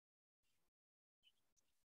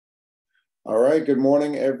All right, good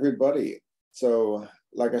morning, everybody. So,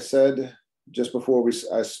 like I said, just before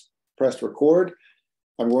I pressed record,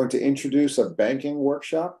 I'm going to introduce a banking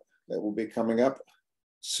workshop that will be coming up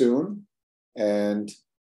soon. And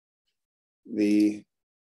the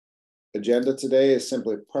agenda today is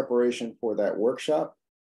simply preparation for that workshop.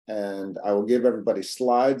 And I will give everybody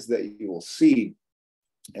slides that you will see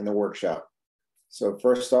in the workshop. So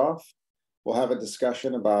first off, we'll have a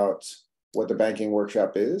discussion about what the banking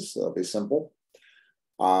workshop is. That'll be simple.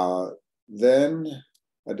 Then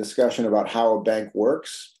a discussion about how a bank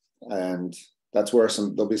works, and that's where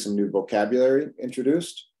there'll be some new vocabulary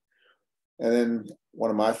introduced. And then one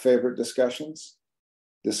of my favorite discussions,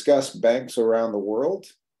 discuss banks around the world.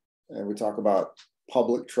 And we talk about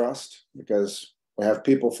public trust because we have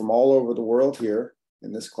people from all over the world here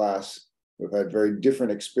in this class who've had very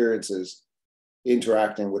different experiences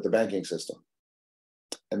interacting with the banking system.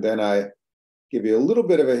 And then I give you a little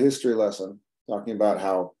bit of a history lesson talking about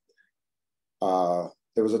how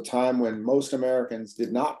there was a time when most Americans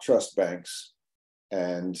did not trust banks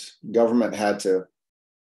and government had to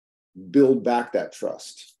build back that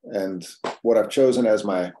trust. And what I've chosen as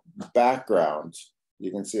my background,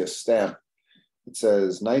 you can see a stamp. It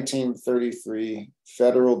says 1933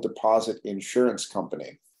 Federal Deposit Insurance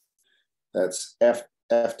Company. That's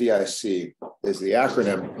FDIC is the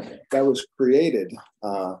acronym that was created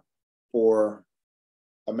for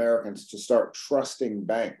Americans to start trusting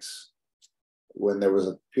banks when there was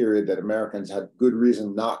a period that Americans had good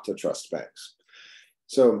reason not to trust banks.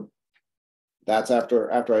 So that's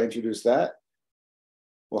after I introduce that.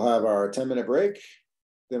 We'll have our 10-minute break.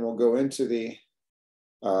 Then we'll go into the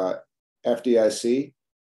FDIC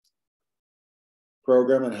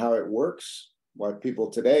program and how it works, why people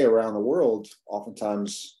today around the world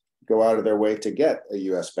oftentimes go out of their way to get a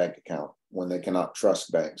US bank account when they cannot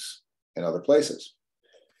trust banks in other places.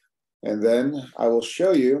 And then I will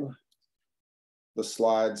show you the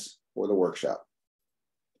slides for the workshop.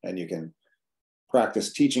 And you can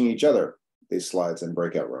practice teaching each other these slides in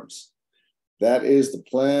breakout rooms. That is the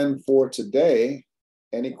plan for today.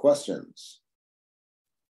 Any questions?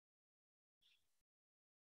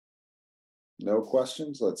 No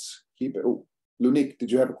questions? Let's keep it. Oh, Lunique,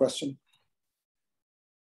 did you have a question?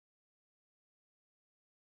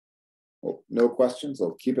 Oh, no questions?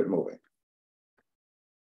 We'll keep it moving.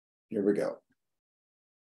 Here we go.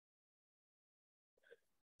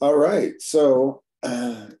 All right, so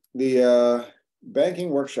the banking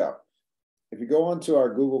workshop. If you go onto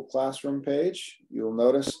our Google Classroom page, you'll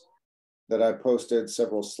notice that I posted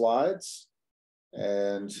several slides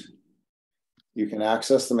and you can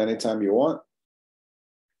access them anytime you want.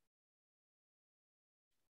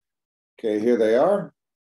 Okay, here they are.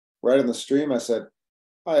 Right in the stream, I said,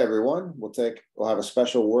 hi, everyone. We'll have a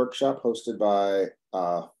special workshop hosted by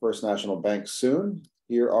First National Bank soon.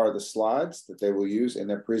 Here are the slides that they will use in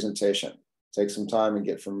their presentation. Take some time and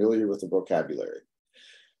get familiar with the vocabulary.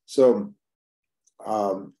 So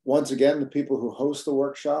once again, the people who host the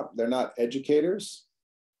workshop, they're not educators.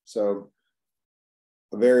 So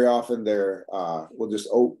very often the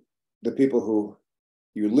people who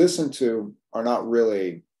you listen to are not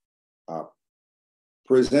really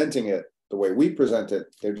presenting it the way we present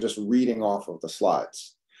it. They're just reading off of the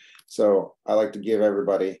slides. So I like to give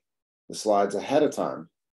everybody the slides ahead of time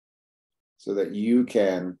so that you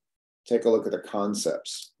can take a look at the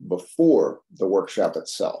concepts before the workshop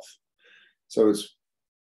itself. So it's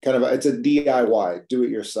a DIY,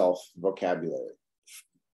 do-it-yourself vocabulary.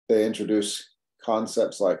 They introduce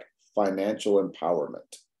concepts like financial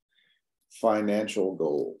empowerment, financial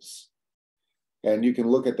goals, and you can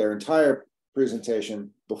look at their entire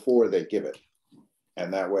presentation before they give it.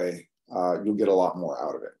 And that way you'll get a lot more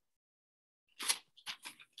out of it.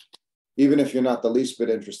 Even if you're not the least bit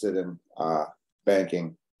interested in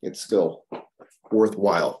banking, it's still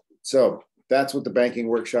worthwhile. So that's what the banking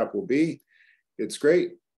workshop will be. It's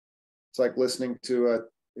great. It's like listening to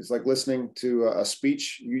a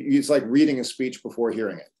speech. It's like reading a speech before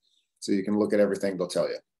hearing it. So you can look at everything they'll tell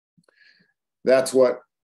you. That's what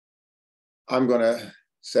I'm going to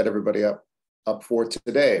set everybody up for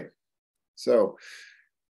today. So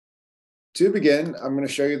to begin, I'm going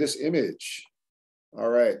to show you this image. All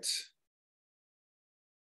right.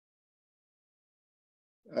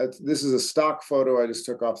 This is a stock photo I just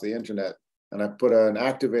took off the internet, and I put an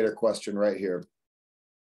activator question right here.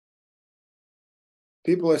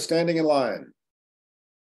 People are standing in line.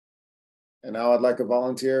 And now I'd like a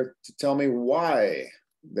volunteer to tell me why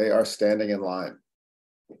they are standing in line.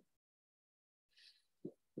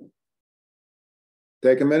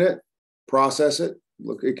 Take a minute, process it.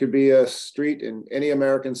 Look, it could be a street in any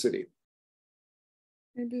American city.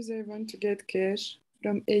 Maybe they want to get cash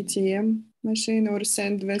from ATM machine or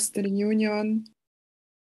send Western Union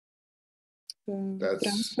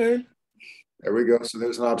transfer. There we go. So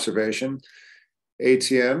there's an observation.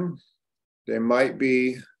 ATM, they might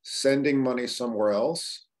be sending money somewhere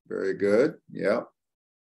else. Very good. Yeah.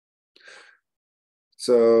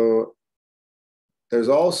 So there's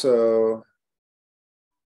also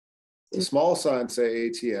the small signs say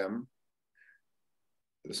ATM.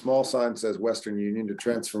 The small sign says Western Union to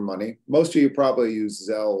transfer money. Most of you probably use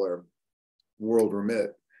Zelle or World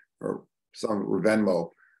Remit or some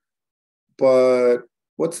Venmo. But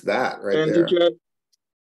what's that right there?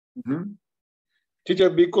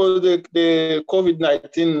 Teacher, because the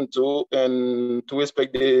COVID-19 too, and to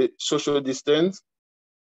respect the social distance,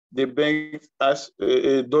 the bank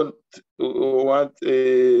don't want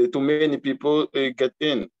too many people get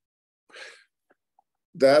in.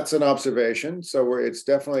 That's an observation. So it's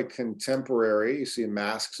definitely contemporary. You see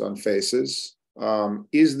masks on faces.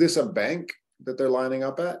 Is this a bank that they're lining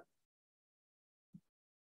up at?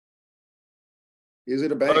 Is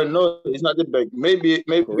it a bank? No, it's not a bank. Maybe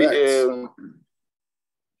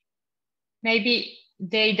maybe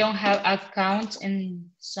they don't have accounts in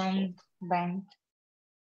some bank.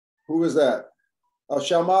 Who is that? Oh,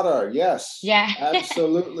 Shalmadar. Yes. Yeah.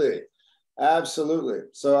 Absolutely. Absolutely.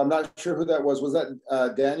 So I'm not sure who that was. Was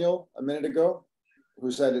that Daniel a minute ago who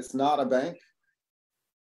said it's not a bank?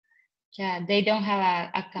 Yeah, they don't have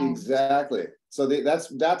an account. Exactly. So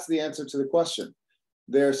that's the answer to the question.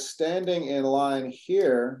 They're standing in line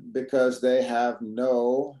here because they have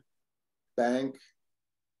no bank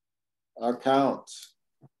account.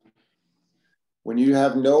 When you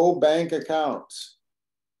have no bank account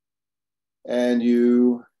and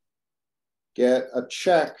you get a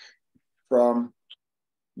check from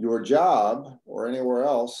your job or anywhere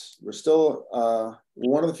else, we're still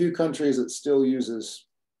one of the few countries that still uses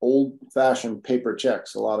old-fashioned paper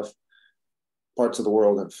checks. A lot of parts of the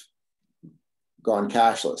world have gone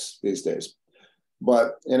cashless these days.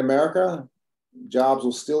 But in America, jobs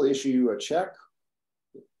will still issue you a check.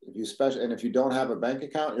 If you don't have a bank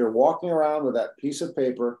account, you're walking around with that piece of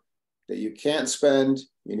paper that you can't spend.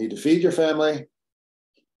 You need to feed your family.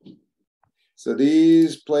 So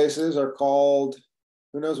these places are called,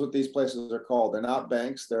 who knows what these places are called? They're not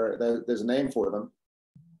banks. There's a name for them.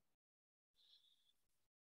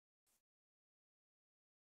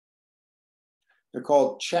 They're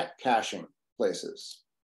called check cashing places.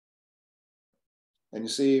 And you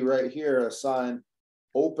see right here a sign,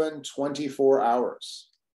 open 24 hours,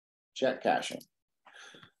 check cashing.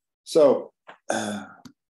 So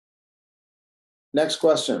next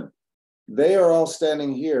question. They are all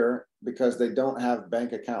standing here because they don't have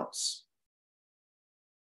bank accounts.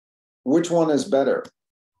 Which one is better?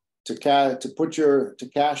 To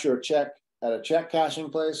cash your check at a check cashing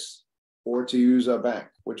place or to use a bank?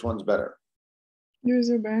 Which one's better? Use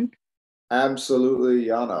a bank. Absolutely,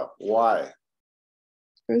 Yana. Why?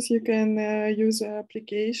 Because you can use the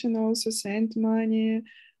application, also send money,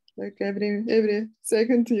 like every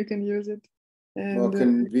second you can use it. And well,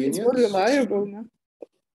 convenience. It's more reliable, no?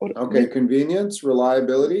 Okay, convenience,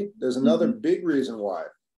 reliability. There's another big reason why.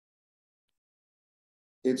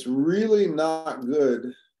 It's really not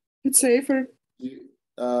good. It's safer.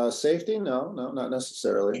 Safety? No, not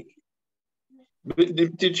necessarily. The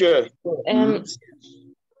teacher,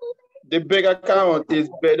 the bank account is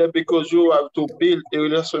better because you have to build a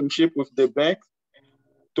relationship with the bank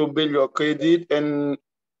to build your credit and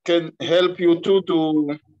can help you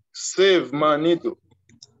to save money too.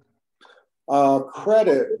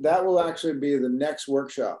 Credit, that will actually be the next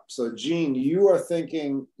workshop. So Jean, you're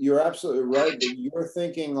absolutely right, but you're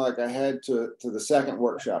thinking like ahead to the second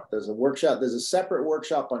workshop. There's a separate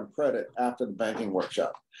workshop on credit after the banking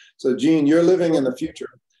workshop. So Jean, you're living in the future.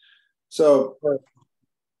 So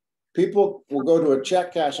people will go to a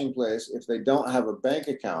check cashing place if they don't have a bank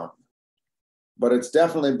account, but it's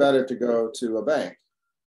definitely better to go to a bank.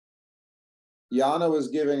 Yana was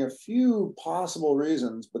giving a few possible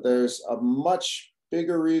reasons, but there's a much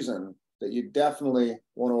bigger reason that you definitely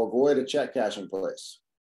want to avoid a check cashing place.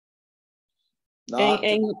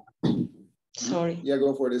 Sorry. Yeah,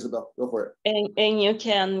 go for it, Isabel. Go for it. And you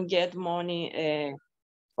can get money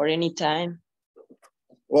for any time.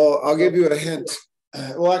 Well, I'll give you a hint.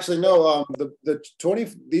 Well, actually, no.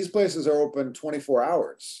 These places are open 24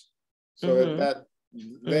 hours, so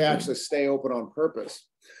they actually stay open on purpose.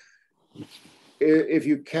 If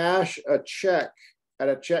you cash a check at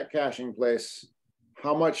a check cashing place,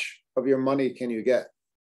 how much of your money can you get?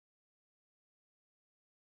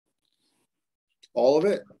 All of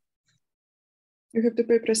it? You have to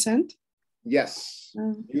pay percent? Yes,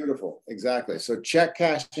 beautiful, exactly. So check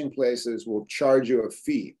cashing places will charge you a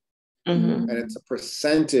fee, and it's a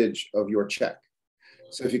percentage of your check.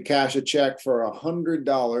 So if you cash a check for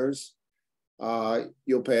 $100,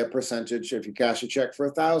 you'll pay a percentage. If you cash a check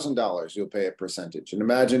for $1,000, you'll pay a percentage. And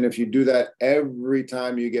imagine if you do that every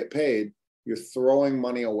time you get paid, you're throwing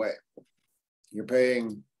money away. You're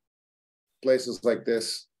paying places like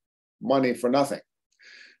this money for nothing.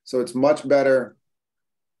 So it's much better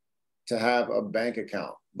to have a bank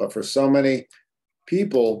account. But for so many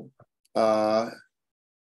people, bank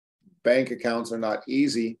accounts are not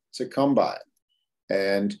easy to come by.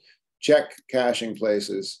 And check cashing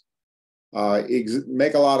places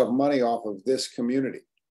make a lot of money off of this community.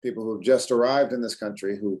 People who have just arrived in this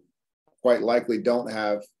country who quite likely don't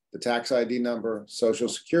have the tax ID number, social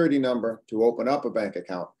security number to open up a bank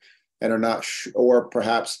account, and are not, or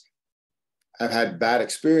perhaps have had bad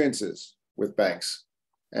experiences with banks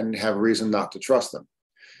and have reason not to trust them.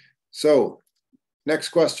 So, next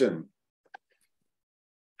question.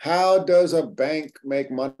 How does a bank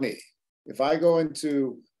make money? If I go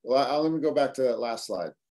into, well, let me go back to that last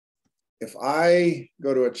slide. If I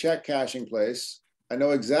go to a check cashing place, I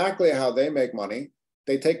know exactly how they make money.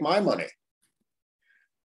 They take my money.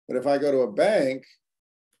 But if I go to a bank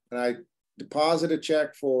and I deposit a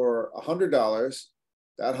check for $100,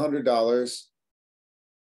 that $100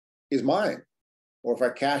 is mine. Or if I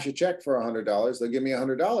cash a check for $100, they'll give me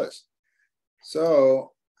 $100.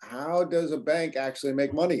 So how does a bank actually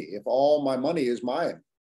make money if all my money is mine?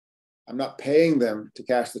 I'm not paying them to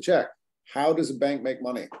cash the check. How does a bank make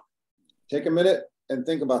money? Take a minute and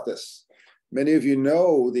think about this. Many of you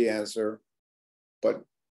know the answer, but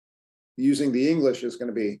using the English is going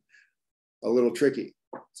to be a little tricky.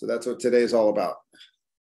 So that's what today's all about.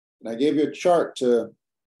 And I gave you a chart to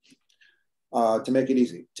make it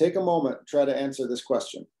easy. Take a moment, try to answer this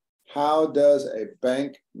question. How does a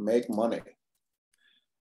bank make money?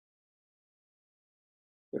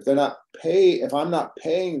 If I'm not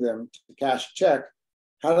paying them to cash a check,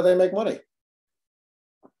 how do they make money?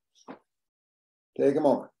 Take a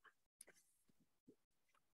moment.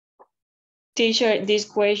 Teacher, this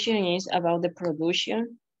question is about the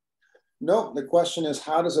production. No, the question is,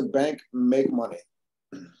 how does a bank make money?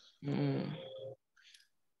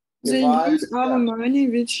 They use our money,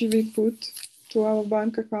 which we put to our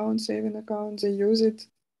bank account, saving account. They use it.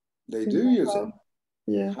 They do use it.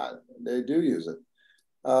 Yeah. They do use it.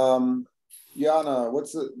 Jana,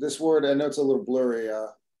 what's this word? I know it's a little blurry.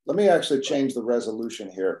 Let me actually change the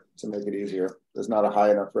resolution here to make it easier. There's not a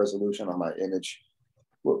high enough resolution on my image.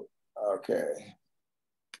 Okay.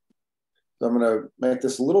 So I'm going to make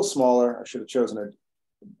this a little smaller. I should have chosen a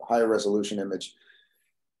higher resolution image.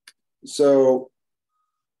 So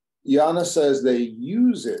Jana says they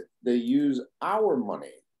use it. They use our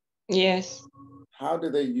money. Yes. How do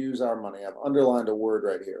they use our money? I've underlined a word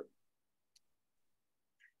right here.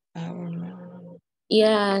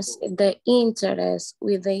 Yes, the interest,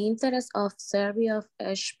 with the interest of service of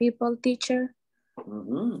each people, teacher.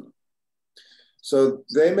 So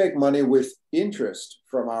they make money with interest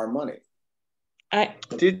from our money.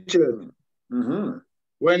 Teacher,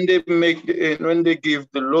 when they give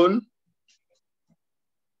the loan,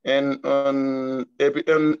 and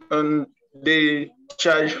they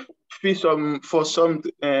charge fee for some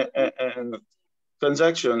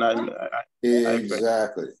transaction.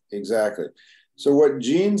 Exactly. So what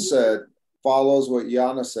Jean said follows what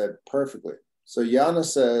Jana said perfectly. So Jana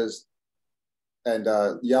says, and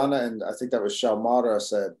Jana and I think that was Shalmara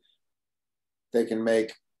said, they can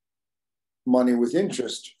make money with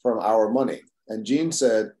interest from our money. And Jean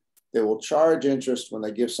said they will charge interest when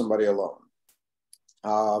they give somebody a loan.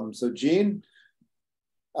 So Jean,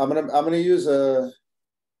 I'm gonna use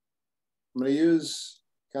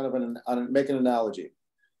kind of make an analogy.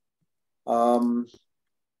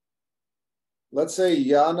 Let's say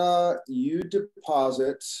Jana will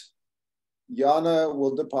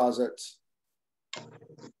deposit,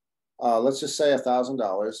 let's just say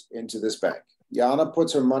 $1,000 into this bank. Jana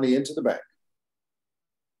puts her money into the bank.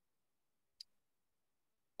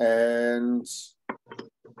 And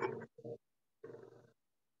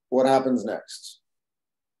what happens next?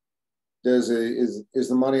 Is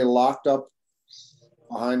the money locked up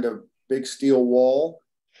behind a big steel wall,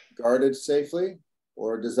 guarded safely,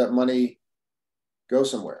 or does that money go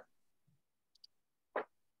somewhere?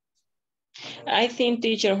 I think,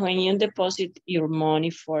 teacher, when you deposit your money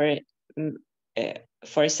for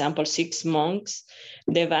example, 6 months,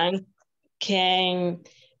 the bank can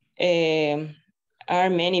earn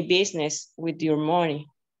many business with your money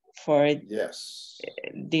for this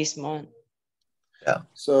month. Yeah.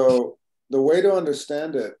 So the way to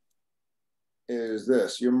understand it is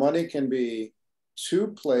this. Your money can be two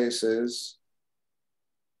places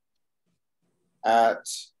at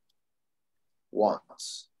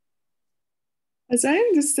once. As I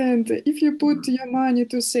understand, if you put your money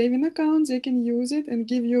to saving accounts, they can use it and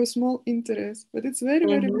give you a small interest, but it's very,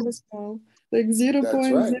 very, very small, like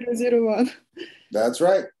 0.001. That's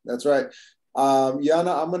right. That's right.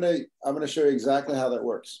 Yana, I'm gonna show you exactly how that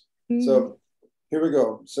works. So here we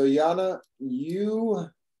go. So Yana, you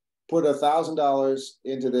put $1,000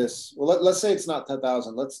 into this. Well, let's say it's not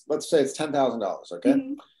 10,000. Let's say it's $10,000.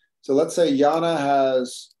 Okay. So let's say Yana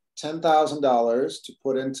has $10,000 to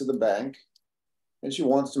put into the bank, and she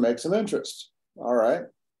wants to make some interest. All right.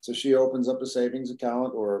 So she opens up a savings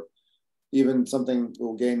account, or even something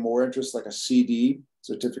will gain more interest, like a CD,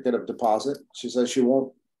 certificate of deposit. She says she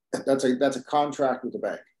won't. That's a contract with the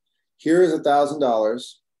bank. Here is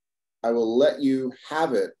 $1,000. I will let you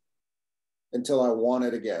have it until I want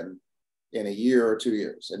it again in a year or 2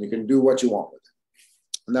 years, and you can do what you want with it.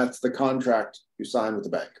 And that's the contract you sign with the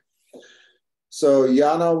bank. So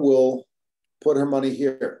Yana will put her money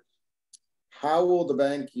here. How will the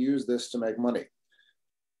bank use this to make money?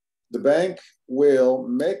 The bank will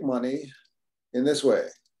make money in this way.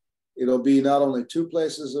 It'll be not only two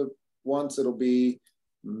places at once, it'll be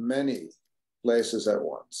many places at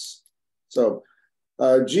once. So,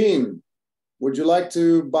 Jean, would you like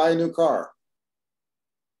to buy a new car?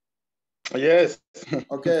 Yes.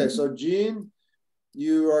 Okay, so Jean,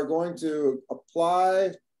 you are going to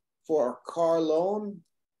apply for a car loan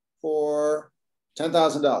for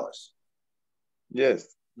 $10,000.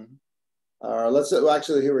 Yes. Let's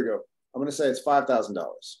actually, here we go. I'm going to say it's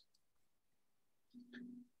 $5,000.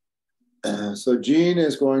 So Jean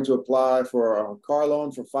is going to apply for a car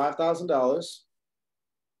loan for $5,000.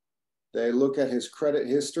 They look at his credit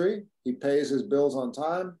history. He pays his bills on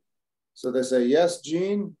time. So they say, yes,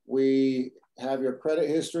 Jean, we have your credit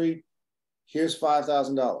history. Here's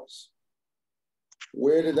 $5,000.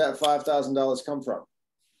 Where did that $5,000 come from?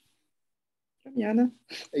 Yana.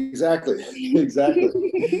 Exactly, exactly.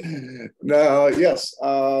 Now, yes,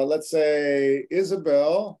 let's say,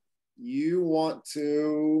 Isabel, you want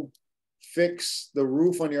to fix the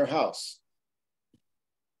roof on your house,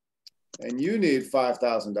 and you need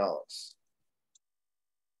 $5,000.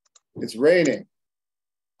 It's raining.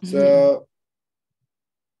 So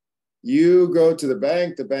you go to the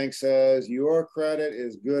bank says your credit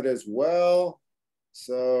is good as well.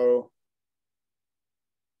 So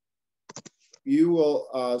you will,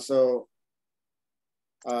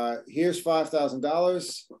 here's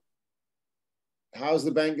 $5,000. How's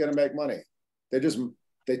the bank going to make money? They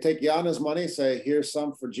take Yana's money, say, here's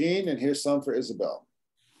some for Jean and here's some for Isabel.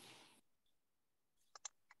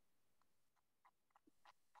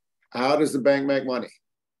 How does the bank make money?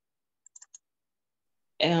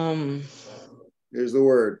 Here's the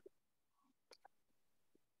word.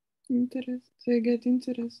 Interest. They get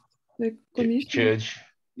interest, like commission. Charge.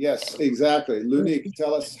 Yes, exactly. Lunique,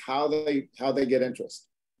 tell us how they get interest.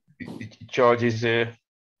 Charges the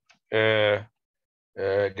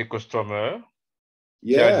customer.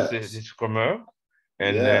 Yes. Charges the customer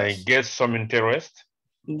and Yes. get some interest.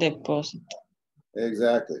 Deposit.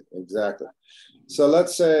 Exactly, exactly. So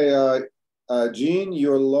let's say, Jean,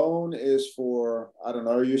 your loan is for, I don't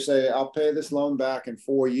know, you say, I'll pay this loan back in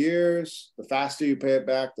 4 years. The faster you pay it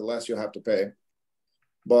back, the less you'll have to pay.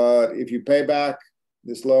 But if you pay back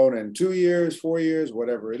this loan in 2 years, 4 years,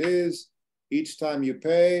 whatever it is, each time you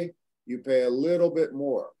pay a little bit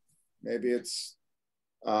more. Maybe it's,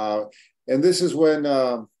 and this is when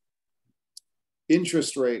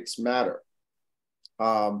interest rates matter.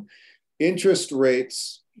 Interest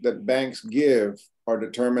rates that banks give are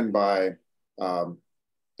determined by the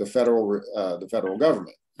federal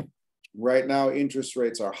government. Right now, interest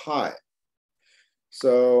rates are high.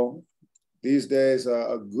 So these days,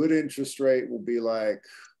 a good interest rate will be like,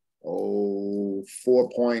 4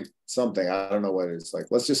 point something. I don't know what it is.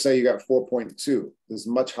 Like, let's just say you got 4.2. This is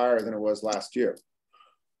much higher than it was last year.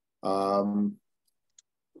 4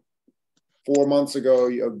 months ago,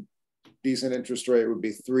 a decent interest rate would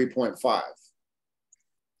be 3.5.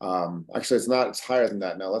 Actually, it's not, it's higher than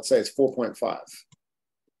that now. Let's say it's 4.5.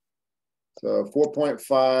 So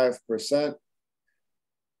 4.5%.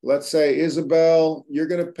 Let's say, Isabel, you're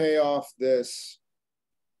going to pay off this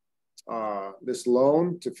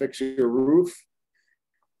loan to fix your roof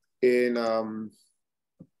in,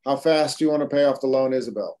 how fast do you want to pay off the loan,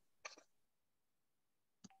 Isabel?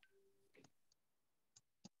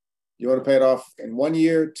 You want to pay it off in 1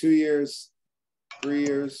 year, 2 years, 3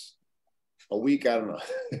 years, a week? I don't know.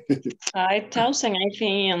 5,000, I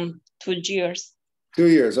think, in 2 years. 2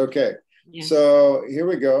 years, okay. Yeah. So here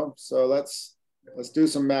we go. So let's Let's do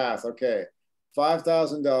some math. Okay.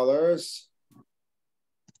 $5,000.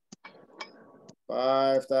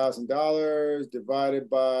 $5,000 divided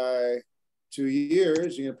by 2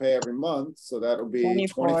 years, you're going to pay every month. So that'll be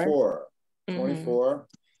 24. 24.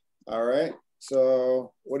 All right.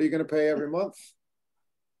 So what are you going to pay every month?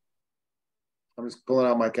 I'm just pulling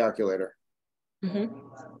out my calculator.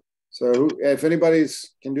 So if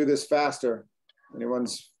anybody's can do this faster,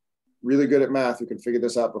 anyone's really good at math, you can figure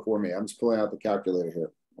this out before me. I'm just pulling out the calculator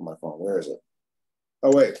here on my phone. Where is it?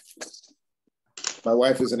 Oh, wait. My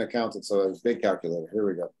wife is an accountant, so it's a big calculator. Here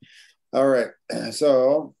we go. All right.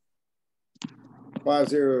 So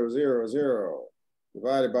 5,000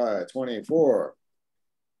 divided by 24.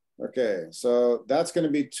 Okay, so that's going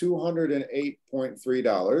to be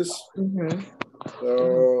 $208.3.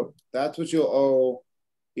 So that's what you'll owe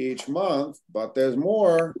each month, but there's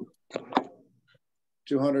more.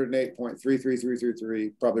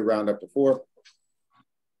 208.33333, probably round up to 4,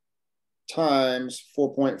 times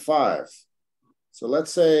 4.5. So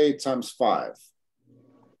let's say times 5.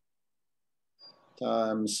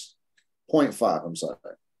 Times 0.5, I'm sorry.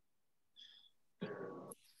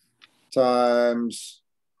 Times,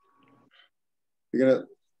 you're gonna,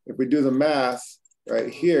 if we do the math right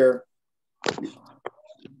here,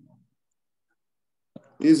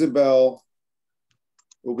 Isabel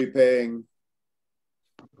will be paying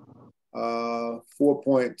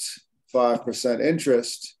 4.5%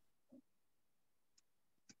 interest.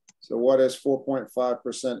 So what is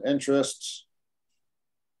 4.5% interest?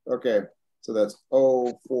 Okay, so that's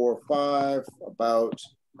 0.045, about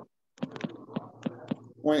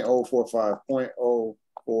 0.045,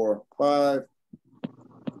 0.045.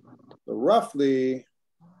 So roughly,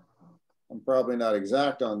 I'm probably not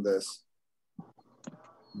exact on this.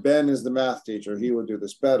 Ben is the math teacher. He will do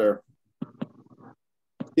this better.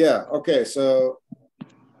 Yeah, okay, so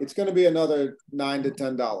it's going to be another $9 to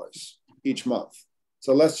 $10 each month.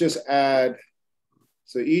 So let's just add,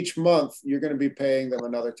 so each month you're going to be paying them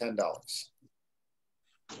another $10.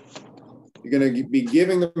 You're going to be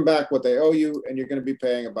giving them back what they owe you, and you're going to be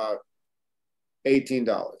paying about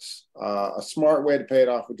 $18. A smart way to pay it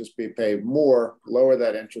off would just be pay more, lower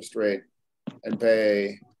that interest rate, and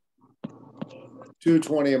pay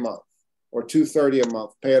 $220 a month or $230 a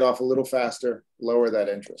month. Pay it off a little faster, lower that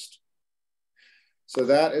interest. So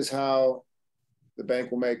that is how the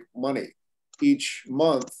bank will make money. Each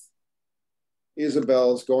month,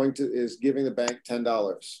 Isabel is giving the bank $10,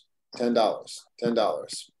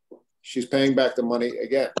 $10. She's paying back the money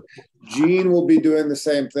again. Jean will be doing the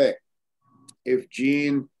same thing. If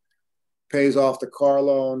Jean pays off the car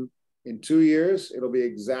loan in 2 years, it'll be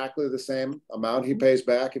exactly the same amount he pays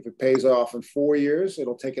back. If it pays off in 4 years,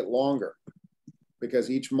 it'll take it longer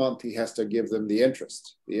because each month he has to give them the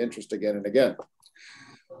interest again and again.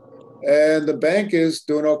 And the bank is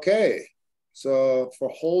doing okay. So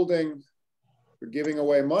for giving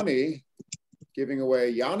away money, giving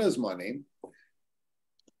away Jana's money,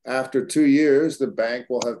 after 2 years, the bank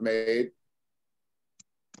will have made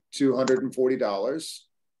 $240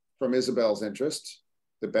 from Isabel's interest.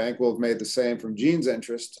 The bank will have made the same from Jean's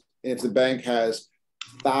interest. And if the bank has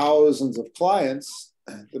thousands of clients,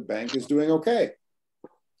 the bank is doing okay.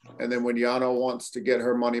 And then when Jana wants to get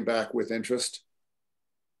her money back with interest,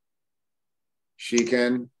 she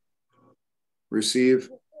can receive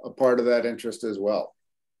a part of that interest as well.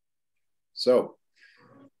 So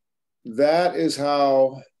that is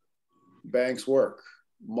how banks work.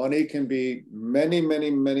 Money can be many, many,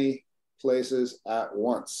 many places at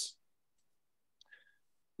once.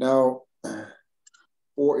 Now,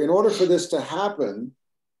 in order for this to happen,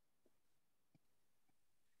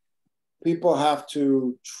 people have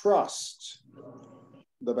to trust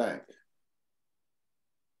the bank.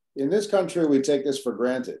 In this country, we take this for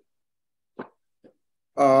granted.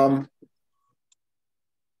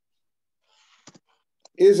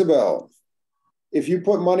 Isabel, if you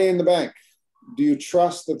put money in the bank, do you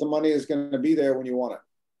trust that the money is going to be there when you want it?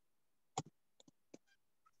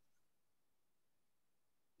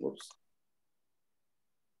 Whoops.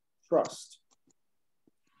 Trust.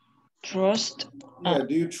 Trust. Yeah,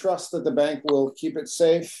 do you trust that the bank will keep it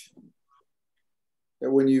safe?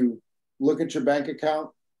 That when you look at your bank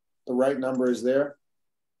account, the right number is there?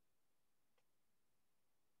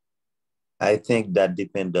 I think that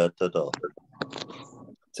depends on the total.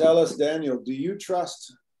 Tell us, Daniel, do you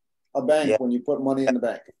trust a bank when you put money in the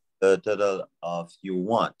bank? The total of you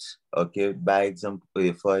want, okay? By example,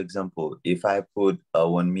 for example, if I put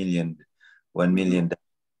 $1 million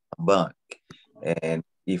bank, and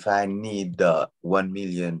if I need the 1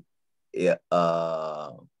 million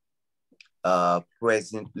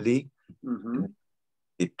presently,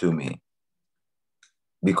 it to me.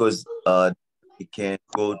 because they can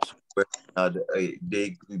go to where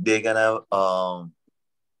they gonna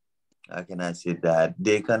how can I say that?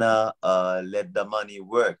 They gonna let the money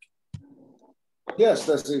work. Yes,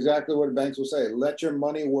 that's exactly what banks will say. Let your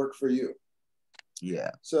money work for you.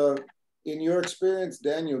 Yeah. So in your experience,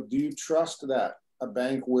 Daniel, do you trust that a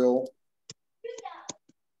bank will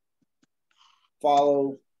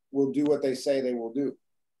do what they say they will do?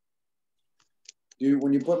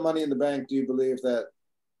 When you put money in the bank, do you believe that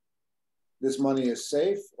this money is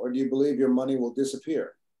safe, or do you believe your money will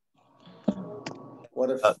disappear? What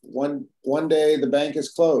if one day the bank is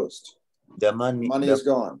closed? The money is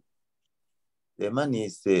gone. The money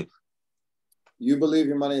is safe. You believe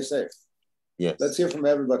your money is safe? Yes. Let's hear from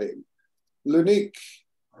everybody. Lunique,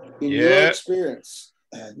 in your experience,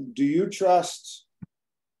 do you trust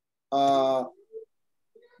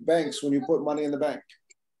banks when you put money in the bank?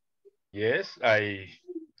 Yes, I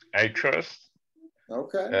trust.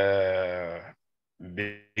 Okay.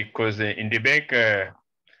 Because in the bank,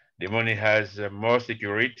 the money has more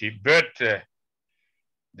security, but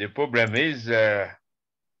the problem is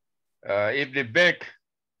if the bank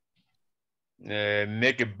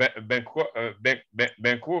make a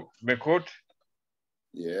bankrupt,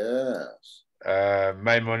 yes,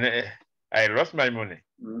 my money, I lost my money.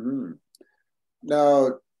 Mm-hmm.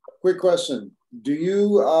 Now, quick question: do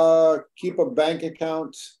you keep a bank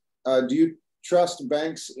account? Do you trust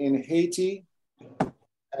banks in Haiti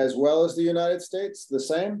as well as the United States? The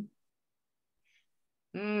same?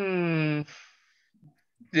 The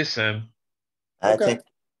same. I think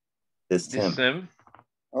the same. The same.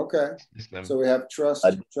 Okay. So we have trust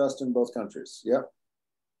in both countries. Yep.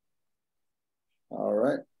 All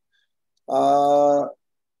right.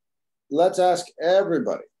 Let's ask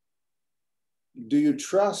everybody. Do you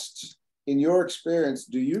trust, in your experience,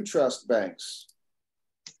 do you trust banks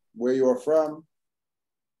where you're from,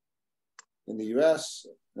 in the US,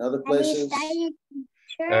 in other places?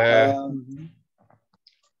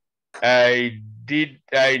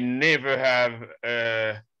 I never have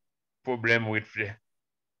a problem with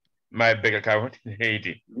my bank account in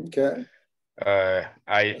Haiti. Okay.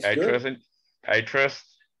 I trust.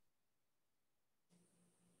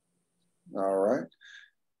 All right.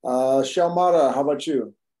 Shalmara, how about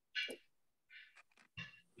you?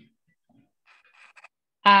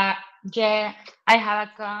 Yeah, I have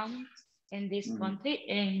account in this country,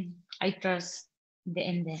 and I trust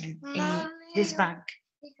in this bank.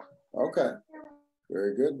 Okay.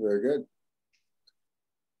 Very good. Very good.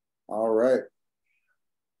 All right.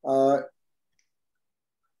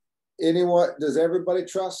 Does everybody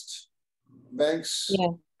trust banks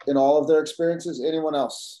in all of their experiences? Anyone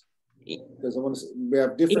else? Because we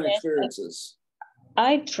have different experiences.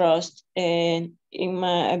 I trust in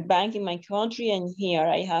my bank in my country, and here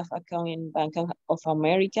I have account in Bank of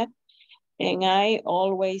America, and I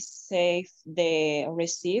always save the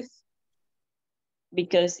receipt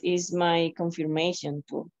because it's my confirmation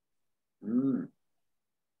too.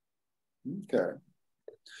 Okay.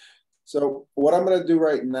 So what I'm going to do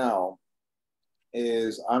right now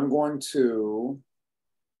is I'm going to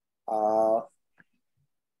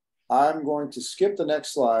skip the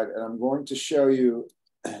next slide, and I'm going to show you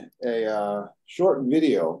a short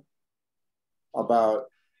video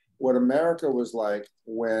about what America was like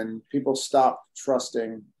when people stopped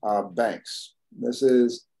trusting banks. This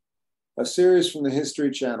is a series from the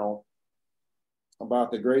History Channel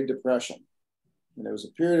about the Great Depression. And it was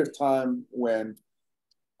a period of time when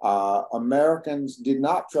Americans did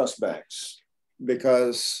not trust banks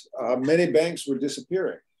because many banks were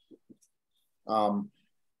disappearing.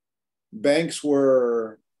 Banks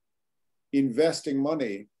were investing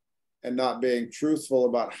money and not being truthful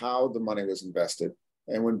about how the money was invested.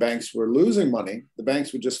 And when banks were losing money, the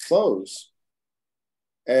banks would just close.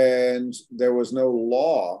 And there was no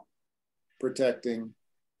law protecting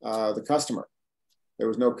the customer. There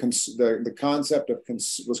was no, the concept of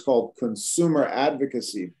was called consumer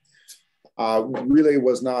advocacy, really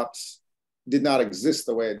did not exist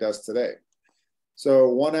the way it does today. So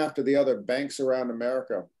one after the other, banks around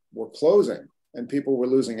America were closing and people were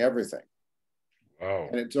losing everything. Wow.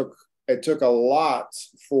 And it took a lot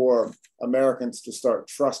for Americans to start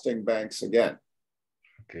trusting banks again.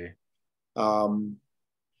 Okay.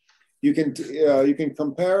 You can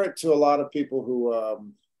compare it to a lot of people who,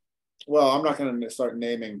 well, I'm not going to start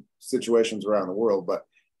naming situations around the world, but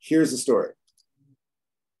here's the story.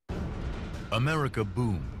 America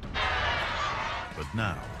boomed, but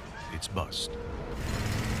now it's bust.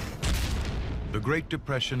 The Great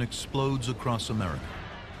Depression explodes across America.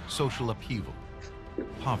 Social upheaval,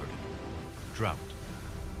 poverty, drought.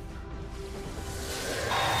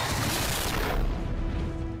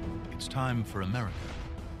 it's time for America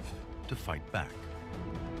to fight back.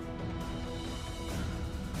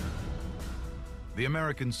 The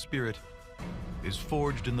American spirit is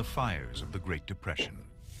forged in the fires of the Great Depression.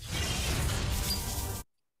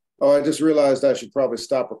 Oh, I just realized I should probably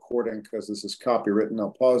stop recording because this is copywritten. I'll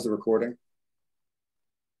pause the recording.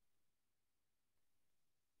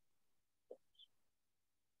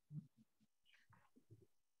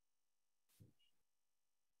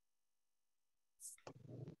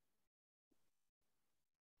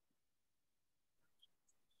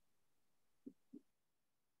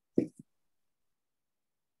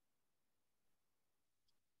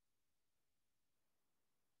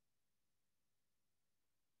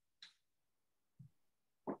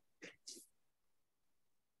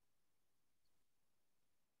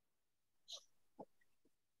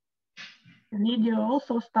 Video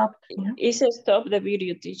also stopped here. It says stop the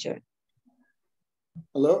video, teacher.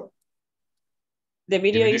 Hello? The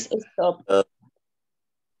video is stopped.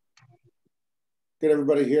 Did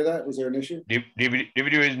everybody hear that? Was there an issue? The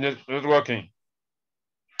video is not working.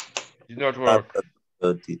 It's not working.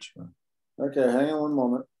 Teacher. Okay, hang on one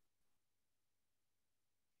moment.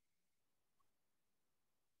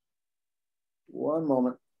 One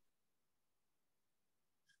moment.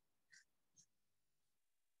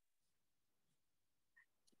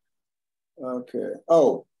 Okay.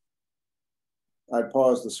 Oh, I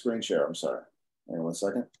paused the screen share. I'm sorry. Hang on one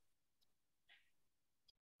second.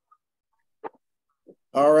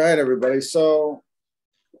 All right, everybody. So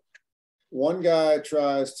one guy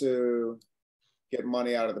tries to get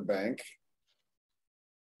money out of the bank.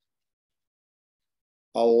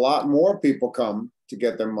 A lot more people come to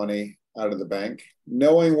get their money out of the bank.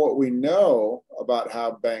 Knowing what we know about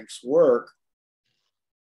how banks work,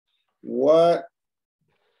 what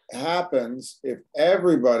happens if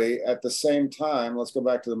everybody at the same time, let's go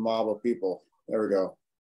back to the mob of people. There we go.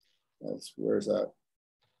 Where's that?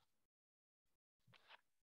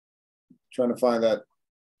 Trying to find that.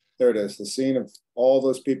 There it is, the scene of all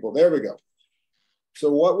those people. There we go.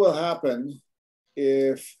 So what will happen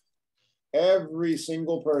if every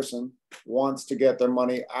single person wants to get their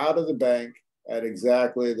money out of the bank at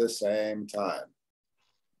exactly the same time?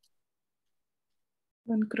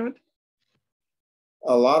 Bankrupt.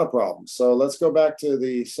 A lot of problems. So let's go back to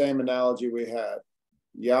the same analogy we had.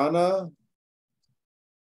 Yana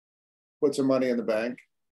puts her money in the bank.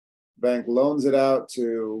 Bank loans it out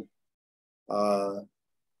to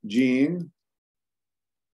Jean,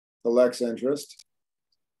 collects interest.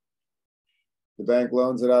 The bank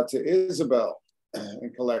loans it out to Isabel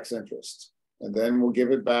and collects interest. And then we'll give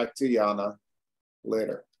it back to Yana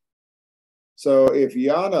later. So if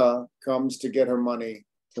Yana comes to get her money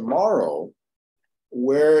tomorrow,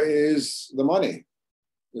 where is the money?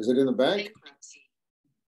 Is it in the bank?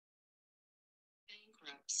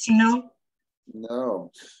 No. No.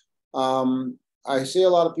 I see a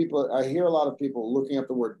lot of people, I hear a lot of people looking up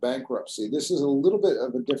the word bankruptcy. This is a little bit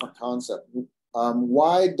of a different concept.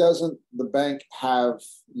 Why doesn't the bank have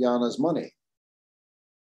Yana's money?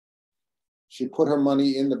 She put her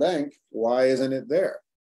money in the bank. Why isn't it there?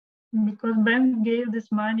 Because bank gave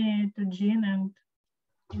this money to Jean and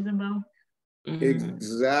Isabel.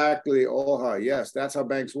 Exactly, Olha. Yes, that's how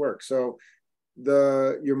banks work. So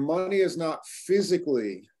your money is not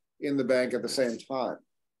physically in the bank at the same time.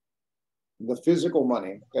 The physical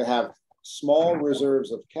money, they have small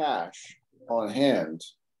reserves of cash on hand.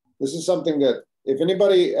 This is something that if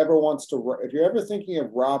anybody ever wants to, if you're ever thinking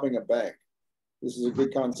of robbing a bank, this is a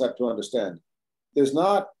good concept to understand. There's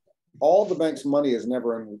not, all the bank's money is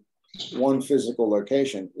never in one physical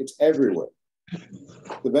location. It's everywhere.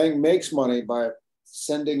 The bank makes money by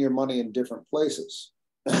sending your money in different places.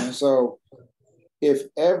 So if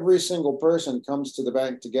every single person comes to the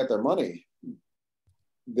bank to get their money,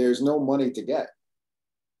 there's no money to get.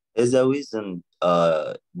 Is the reason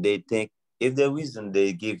they think, if the reason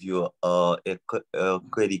they give you a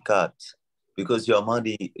credit card, because your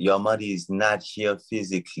money is not here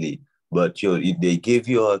physically, but they give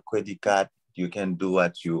you a credit card, you can do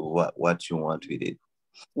what you want with it.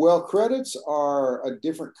 Well, credits are a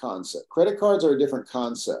different concept. Credit cards are a different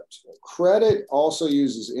concept. Credit also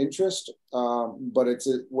uses interest, but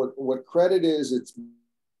what credit is,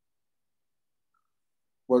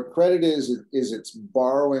 it's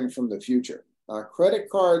borrowing from the future. Credit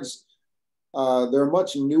cards, they're a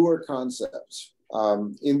much newer concept.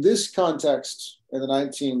 In this context, in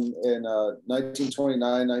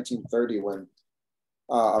 1929, 1930, when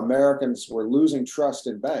Americans were losing trust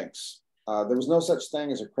in banks, there was no such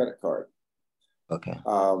thing as a credit card. Okay.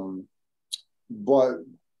 But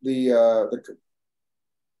the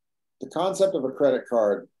concept of a credit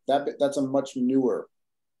card, that's a much newer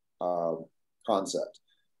concept.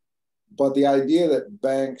 But the idea that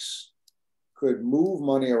banks could move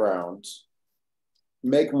money around,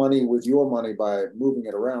 make money with your money by moving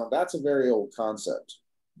it around, that's a very old concept.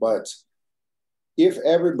 But if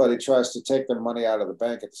everybody tries to take their money out of the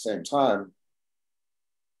bank at the same time,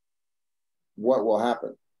 what will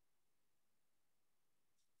happen?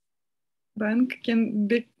 Bank can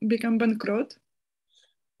become bankrupt?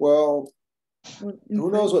 Well,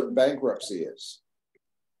 who knows what bankruptcy is?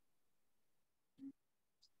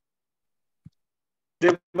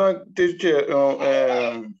 The bank teacher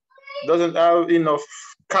doesn't have enough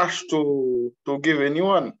cash to give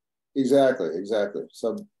anyone. Exactly.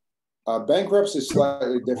 So bankruptcy is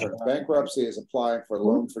slightly different. Bankruptcy is applying for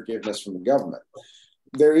loan forgiveness from the government.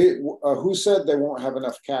 There is, who said they won't have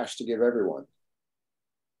enough cash to give everyone?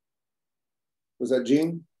 Was that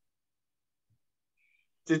Gene?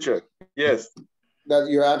 Teacher, yes. That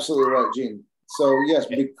you're absolutely right, Gene. So yes,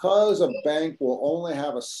 because a bank will only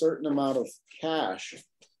have a certain amount of cash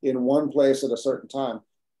in one place at a certain time,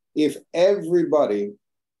 if everybody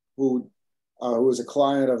who is a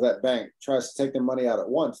client of that bank tries to take their money out at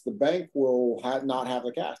once, the bank will not have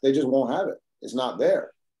the cash. They just won't have it. It's not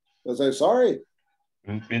there. They'll say, sorry.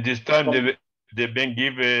 In this time, the bank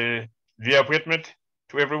give the appointment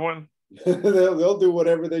to everyone? They'll do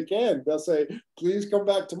whatever they can. They'll say, please come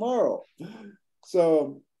back tomorrow.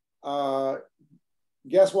 So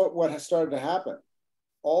guess what has started to happen?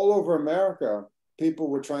 All over America, people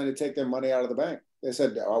were trying to take their money out of the bank. They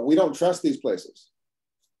said, we don't trust these places.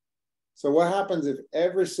 So what happens if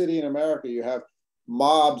every city in America, you have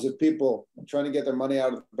mobs of people trying to get their money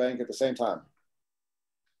out of the bank at the same time?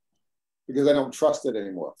 Because they don't trust it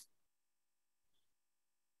anymore.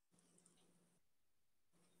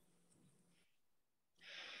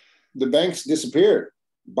 The banks disappeared.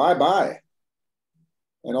 Bye-bye.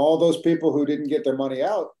 And all those people who didn't get their money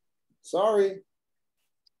out, sorry,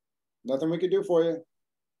 nothing we could do for you.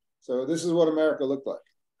 So this is what America looked like.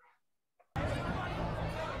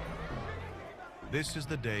 This is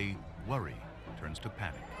the day worry turns to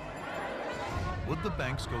panic. Would the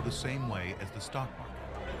banks go the same way as the stock market?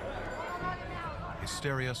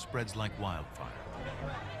 Hysteria spreads like wildfire.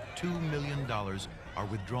 $2 million are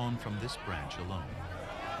withdrawn from this branch alone.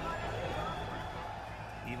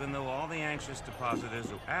 Even though all the anxious depositors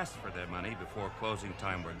who asked for their money before closing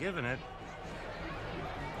time were given it,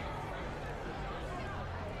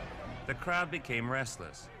 the crowd became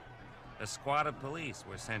restless. A squad of police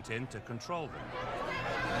were sent in to control them.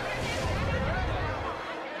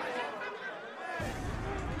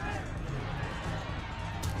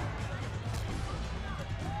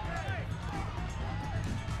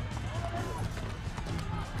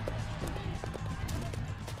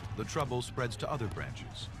 The trouble spreads to other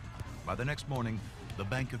branches. By the next morning, the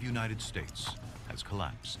Bank of United States has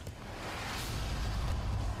collapsed.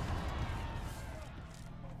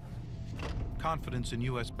 Confidence in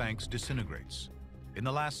U.S. banks disintegrates. In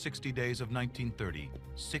the last 60 days of 1930,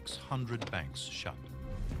 600 banks shut.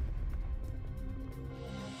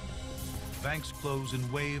 Banks close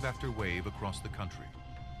in wave after wave across the country.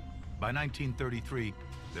 By 1933,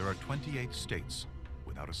 there are 28 states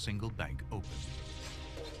without a single bank open.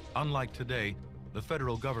 Unlike today, the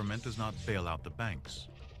federal government does not bail out the banks.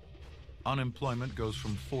 Unemployment goes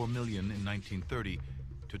from 4 million in 1930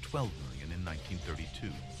 to 12 million in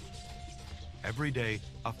 1932. Every day,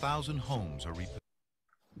 1,000 homes are repossessed.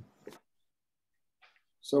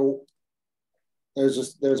 So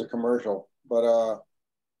there's a commercial, but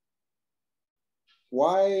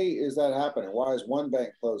why is that happening? Why is one bank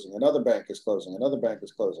closing? Another bank is closing. Another bank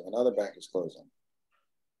is closing. Another bank is closing.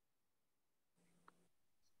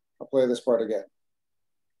 I'll play this part again.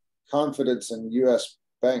 Confidence in U.S.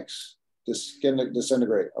 banks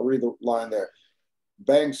disintegrate. I'll read the line there.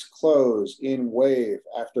 Banks close in wave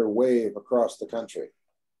after wave across the country.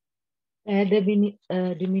 The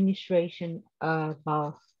administration of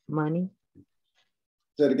money.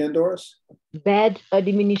 Say it again, Doris. Bad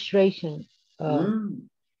administration.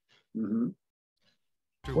 Mm-hmm.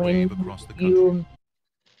 When across the country.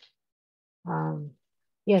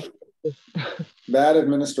 Yes. Bad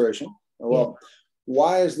administration. Well,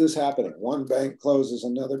 why is this happening? One bank closes,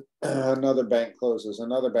 another bank closes,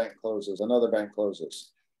 another bank closes, another bank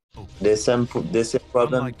closes. There's some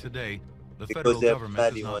problem. Unlike today, the federal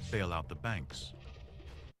government does not bail out the banks.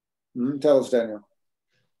 Tell us, Daniel.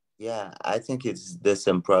 Yeah, I think there's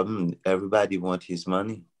some problem. Everybody wants his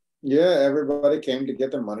money. Yeah, everybody came to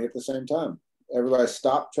get their money at the same time. Everybody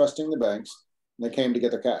stopped trusting the banks, and they came to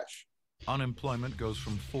get their cash. Unemployment goes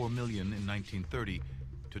from 4 million in 1930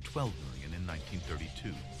 to 12 million in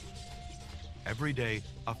 1932. Every day,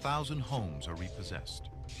 1,000 homes are repossessed.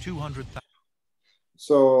 200,000.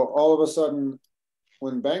 So all of a sudden,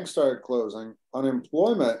 when banks started closing,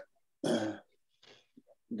 unemployment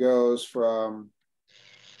goes from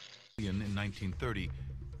in 1930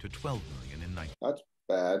 to 12 million in 19. That's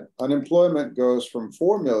bad. Unemployment goes from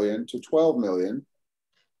 4 million to 12 million.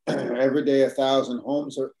 Every day, 1,000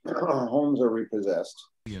 homes are repossessed.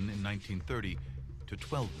 In 1930 to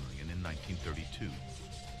 12 million in 1932.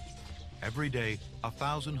 Every day,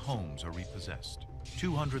 1,000 homes are repossessed.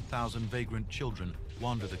 200,000 vagrant children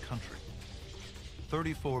wander the country.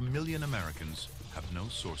 34 million Americans have no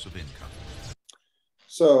source of income.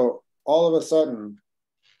 So all of a sudden,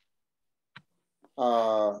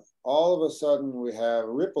 we have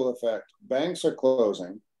a ripple effect. Banks are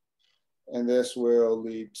closing, and this will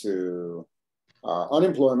lead to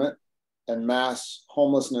unemployment and mass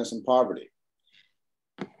homelessness and poverty.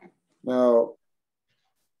 Now,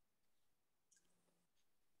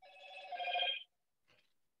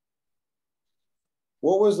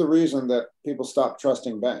 what was the reason that people stopped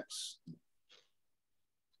trusting banks?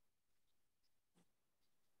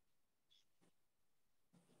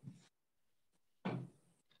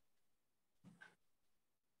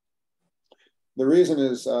 The reason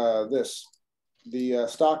is the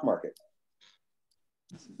stock market.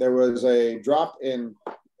 There was a drop in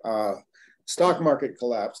stock market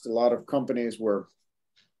collapsed. A lot of companies were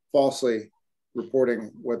falsely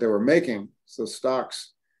reporting what they were making, so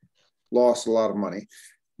stocks lost a lot of money.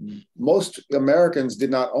 Most Americans did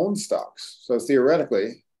not own stocks, so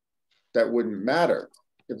theoretically, that wouldn't matter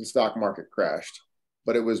if the stock market crashed,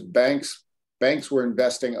 but it was banks. Banks were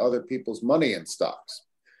investing other people's money in stocks.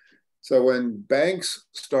 So when banks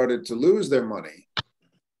started to lose their money,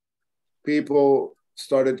 people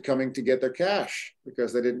started coming to get their cash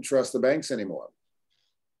because they didn't trust the banks anymore.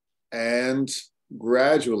 And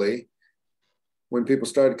gradually, when people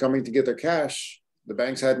started coming to get their cash, the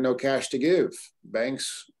banks had no cash to give.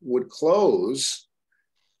 Banks would close,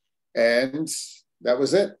 and that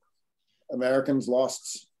was it. Americans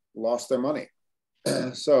lost their money.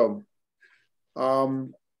 So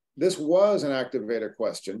this was an activator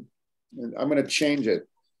question, and I'm going to change it.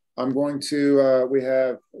 I'm going to, we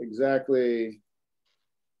have exactly,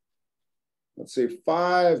 let's see,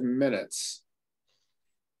 5 minutes.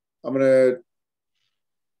 I'm going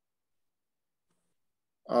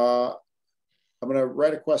to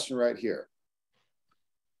write a question right here.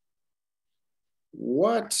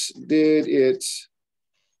 What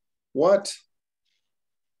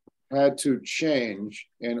had to change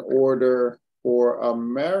in order for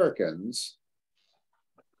Americans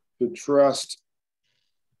to trust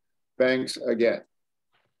banks again?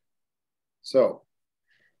 So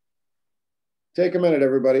take a minute,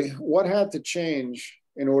 everybody. What had to change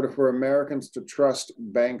in order for Americans to trust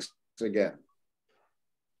banks again?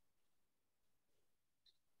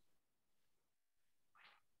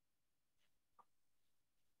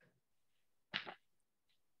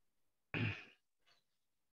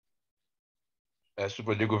 I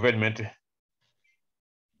suppose the government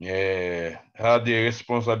had the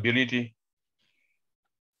responsibility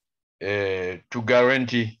to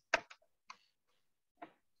guarantee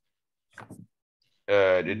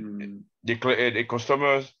the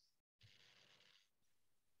customers.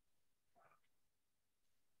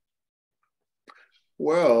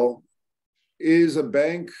 Well, is a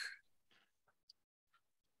bank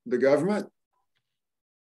the government?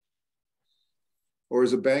 Or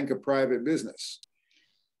is a bank a private business?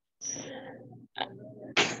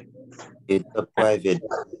 It's a private.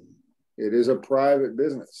 It is a private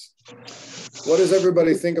business. What does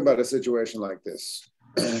everybody think about a situation like this?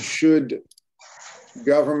 Should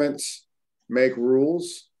governments make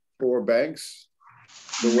rules for banks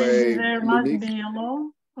the way there must be a law,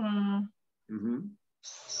 a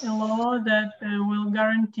law that will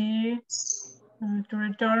guarantee to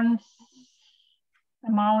return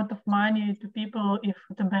amount of money to people if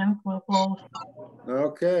the bank will close.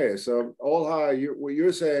 Okay, so Olha, what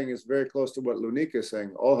you're saying is very close to what Lunika is saying.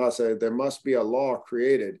 Olha said there must be a law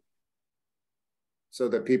created so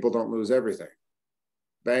that people don't lose everything.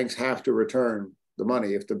 Banks have to return the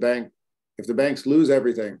money. If the banks lose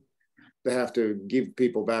everything, they have to give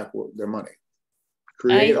people back their money.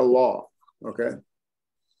 Create a law, okay?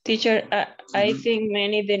 Teacher, I think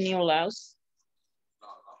many of the new laws.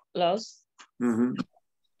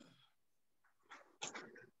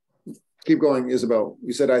 Keep going, Isabel.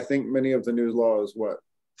 You said, I think many of the new laws, what?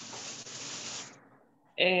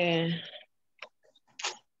 I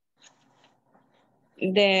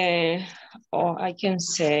can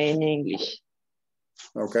say in English.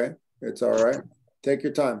 Okay, it's all right. Take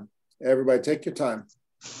your time. Everybody take your time.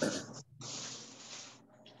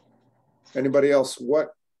 Anybody else?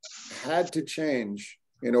 What had to change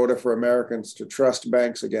in order for Americans to trust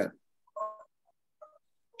banks again?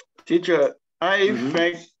 Teacher, I Mhm.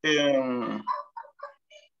 think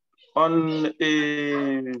on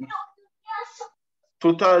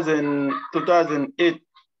 2008,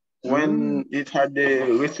 when it had the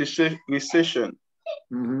recession,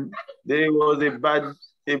 there was a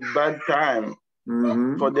bad time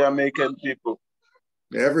for the American people.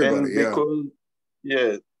 Everybody, and because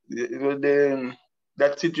it was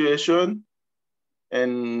that situation,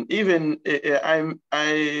 and even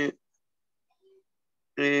I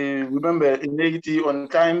remember in Haiti on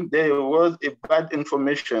time there was a bad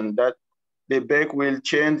information that the bank will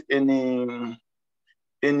change any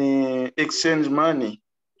exchange money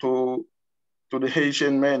to the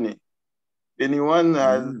Haitian money. Anyone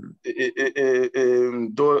has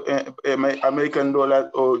American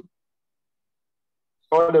dollar or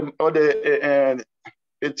the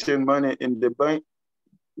exchange money in the bank,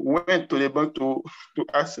 went to the bank to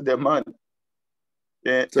ask their money.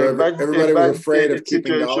 So everybody was afraid of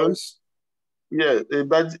keeping dollars? Yeah,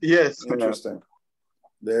 yes. Interesting.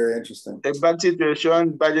 Very interesting. A bad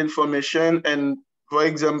situation, bad information, and for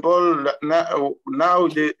example, now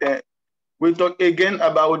we talk again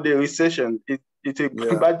about the recession. It's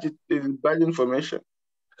bad information.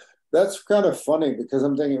 That's kind of funny because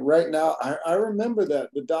I'm thinking right now, I remember that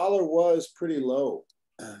the dollar was pretty low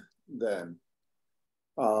then.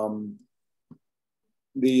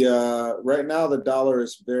 Right now the dollar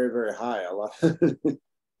is very, very high. A lot.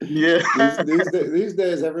 Yeah. these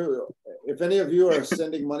days, if any of you are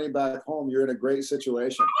sending money back home, you're in a great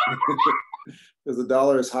situation because the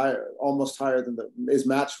dollar is higher, almost higher than is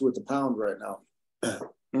matched with the pound right now.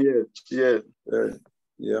 Yeah.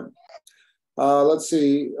 Let's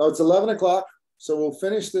see. Oh, it's 11 o'clock. So we'll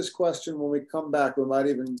finish this question when we come back. We might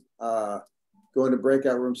even go into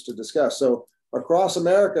breakout rooms to discuss. So across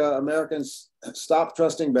America, Americans stopped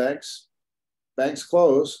trusting banks. Banks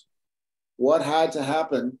closed. What had to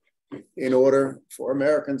happen in order for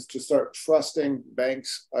Americans to start trusting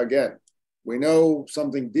banks again? We know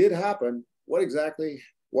something did happen. What exactly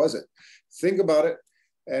was it? Think about it,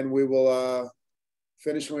 and we will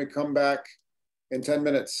finish when we come back in 10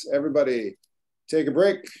 minutes. Everybody, take a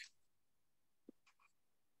break.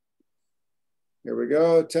 Here we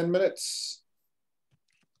go, 10 minutes.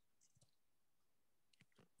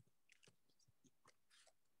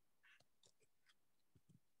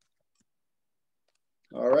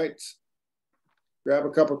 All right. Grab a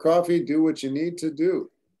cup of coffee, do what you need to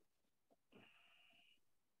do.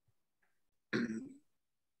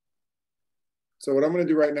 So what I'm going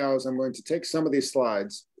to do right now is I'm going to take some of these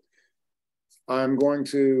slides. I'm going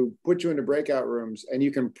to put you into breakout rooms and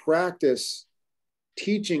you can practice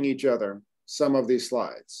teaching each other some of these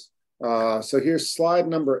slides. So here's slide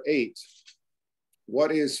number 8.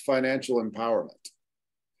 What is financial empowerment?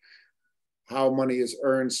 How money is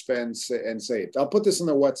earned, spent, and saved. I'll put this in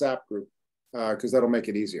the WhatsApp group because that'll make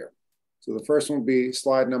it easier. So the first one will be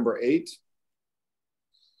slide number 8.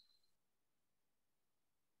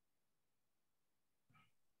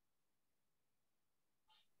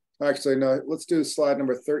 Actually, no, let's do slide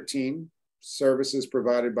number 13, services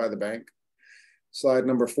provided by the bank. Slide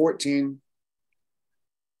number 14,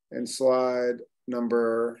 and slide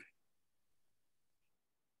number...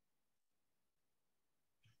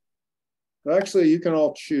 Actually, you can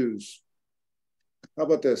all choose. How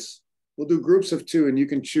about this? We'll do groups of 2 and you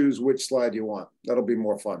can choose which slide you want. That'll be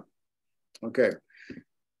more fun. Okay.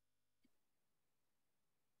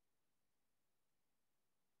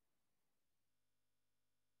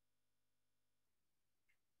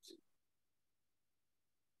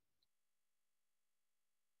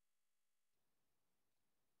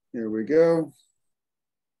 Here we go.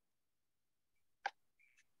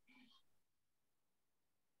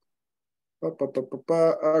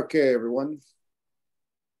 Okay, everyone.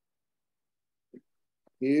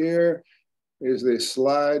 Here is the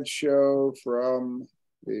slideshow from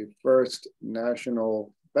the First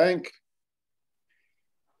National Bank.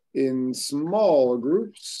 In small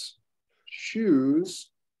groups, choose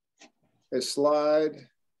a slide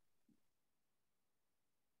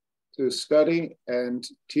to study and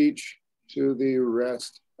teach to the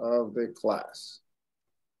rest of the class.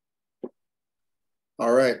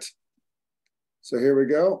 All right. So here we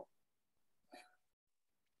go.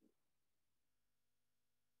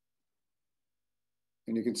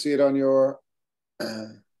 And you can see it on your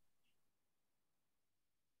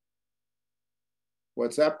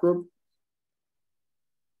WhatsApp group.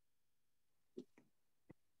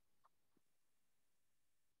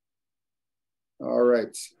 All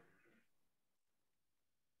right.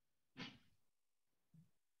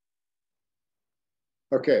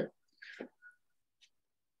 Okay.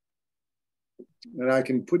 And I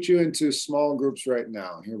can put you into small groups right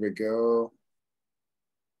now. Here we go.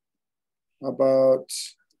 How about,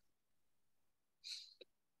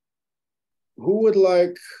 who would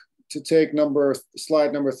like to take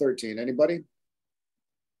slide number 13? Anybody?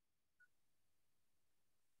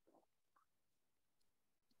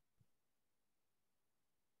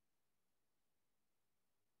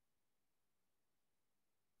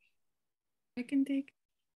 I can take.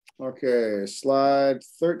 Okay, slide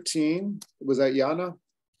 13. Was that Yana?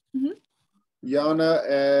 Mm-hmm. Yana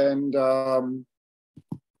and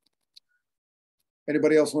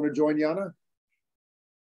anybody else want to join Yana?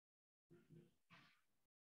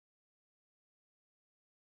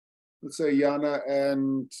 Let's say Yana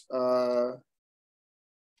and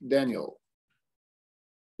Daniel.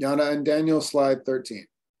 Yana and Daniel, slide 13.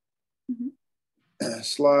 Mm-hmm.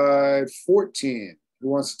 Slide 14. Who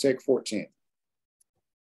wants to take 14?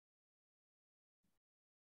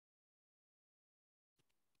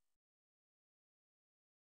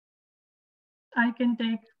 I can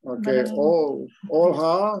take. Okay,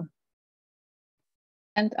 Olha.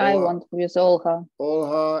 And I want with Olha.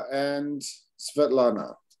 Olha and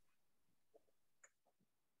Svetlana.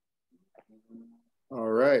 All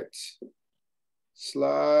right.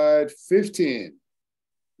 Slide 15.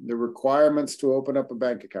 The requirements to open up a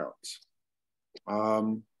bank account.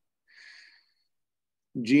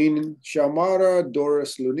 Jean Shalmara,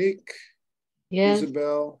 Doris Lunik, Yes.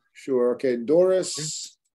 Isabel. Sure. Okay,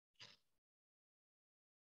 Doris.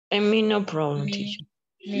 I mean, no problem, teacher.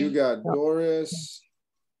 You got Doris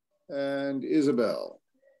and Isabel.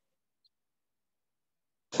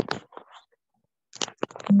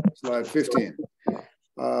 Slide 15.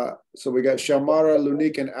 So we got Shamara,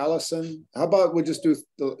 Lunik, and Allison. How about we just do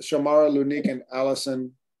the Shamara, Lunik, and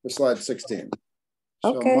Allison for slide 16?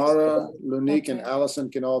 Okay. Shamara, Lunik, and Allison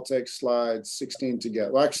can all take slide 16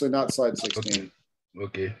 together. Well, actually, not slide 16.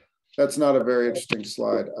 Okay. That's not a very interesting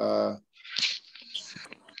slide.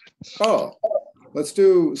 Oh, let's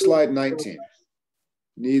do slide 19.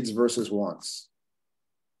 Needs versus wants.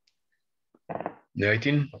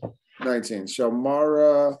 19. 19.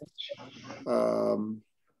 Shamara,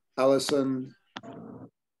 Allison,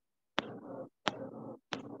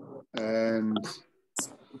 and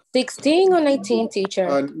 16 or 19,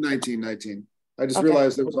 teacher? 19. I just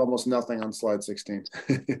realized there was almost nothing on slide 16.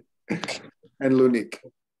 And Lunik.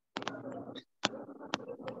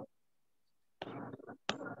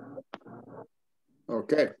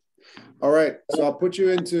 Okay. All right. So I'll put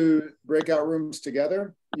you into breakout rooms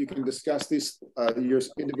together. You can discuss these, your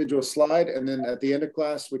individual slide, and then at the end of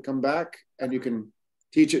class, we come back and you can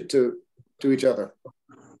teach it to each other.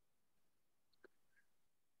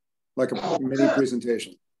 Like a mini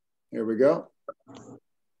presentation. Here we go.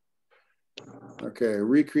 Okay,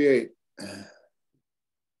 recreate.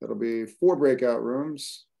 That'll be 4 breakout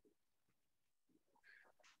rooms.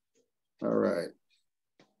 All right.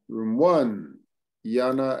 Room 1,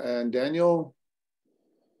 Yana and Daniel.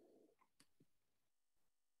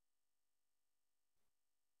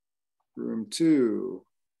 Room 2,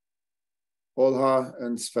 Olha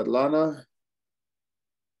and Svetlana.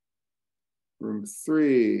 Room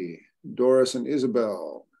 3, Doris and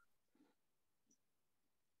Isabel.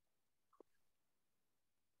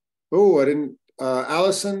 Oh, I didn't,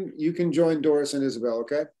 Allison, you can join Doris and Isabel,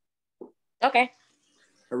 okay? Okay.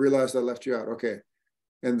 I realized I left you out, okay.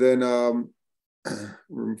 And then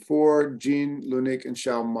room 4, Jean, Lunik, and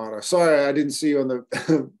Shalmara. Sorry, I didn't see you on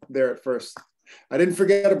the there at first. I didn't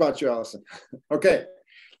forget about you, Allison. Okay,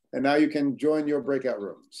 and now you can join your breakout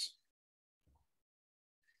rooms.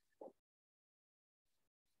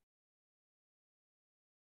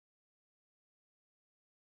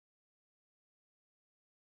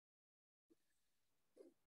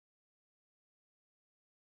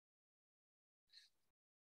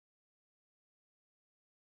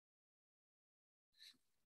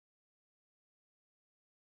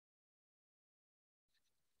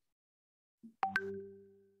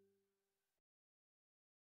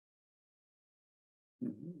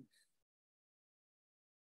 Mm-hmm.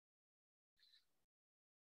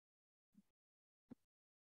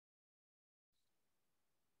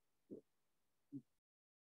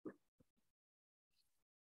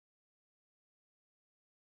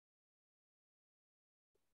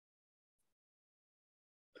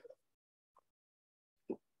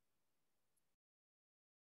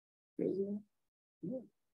 Yeah.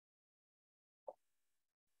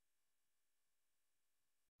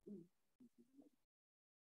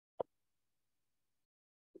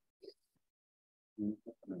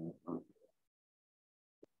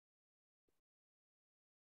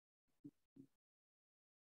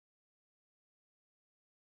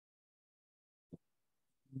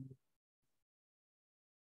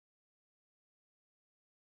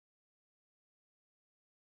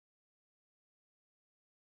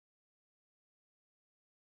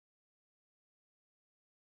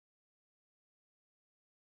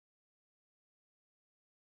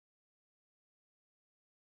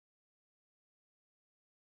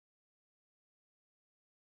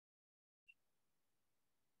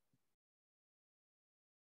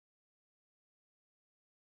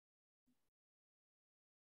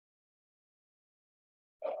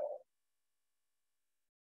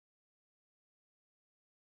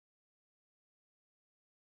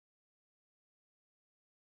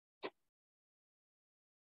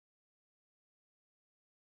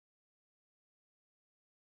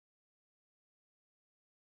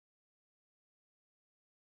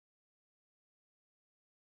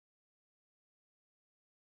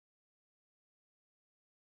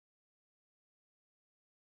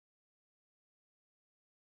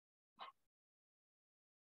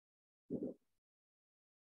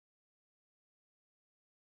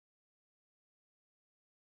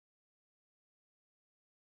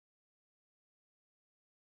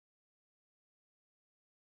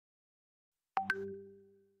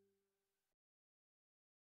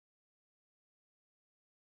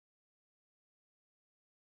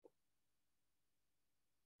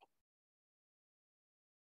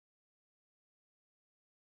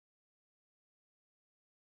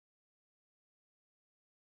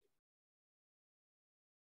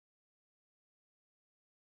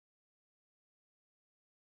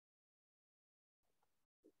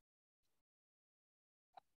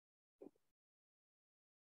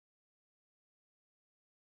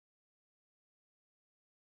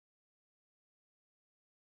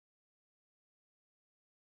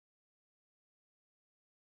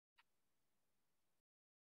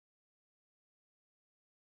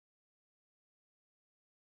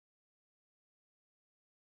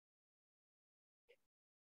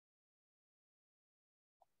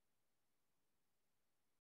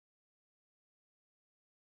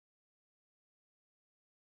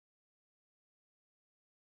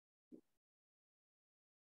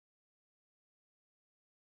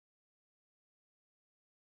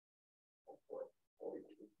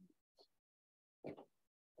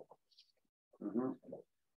 Mhm.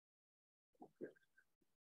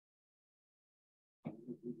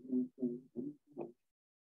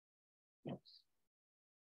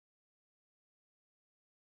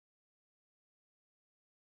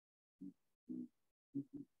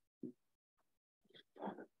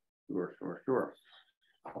 Sure.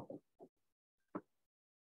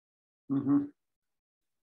 Mm-hmm.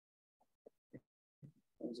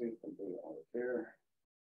 There.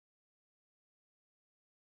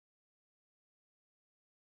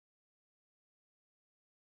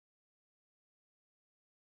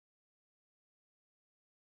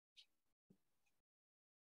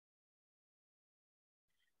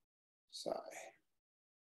 Sigh.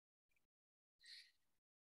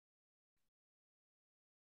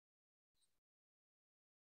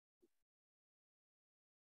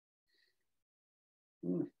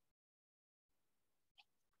 Mm.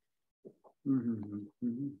 Mm-hmm.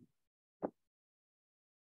 Mm-hmm.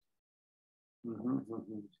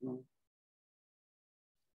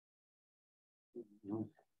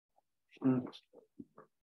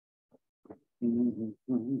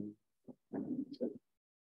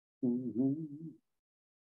 Mm-hmm.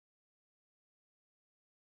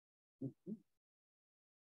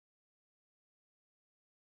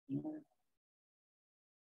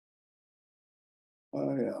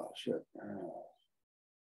 Oh yeah, shit.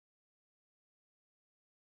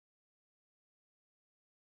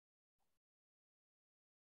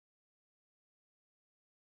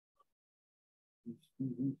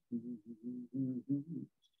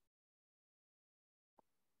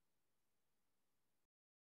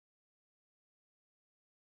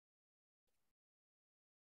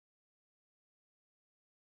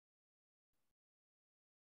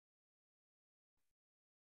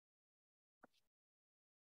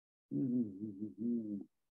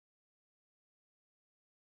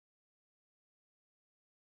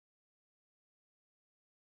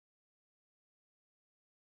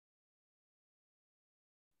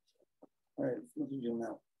 All right, what did you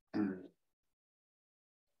know?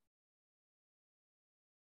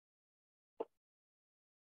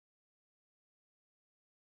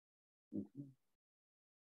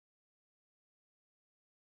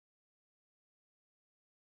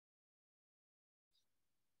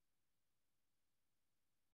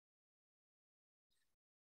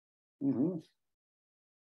 Mm-hmm.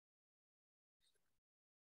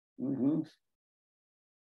 Mm-hmm.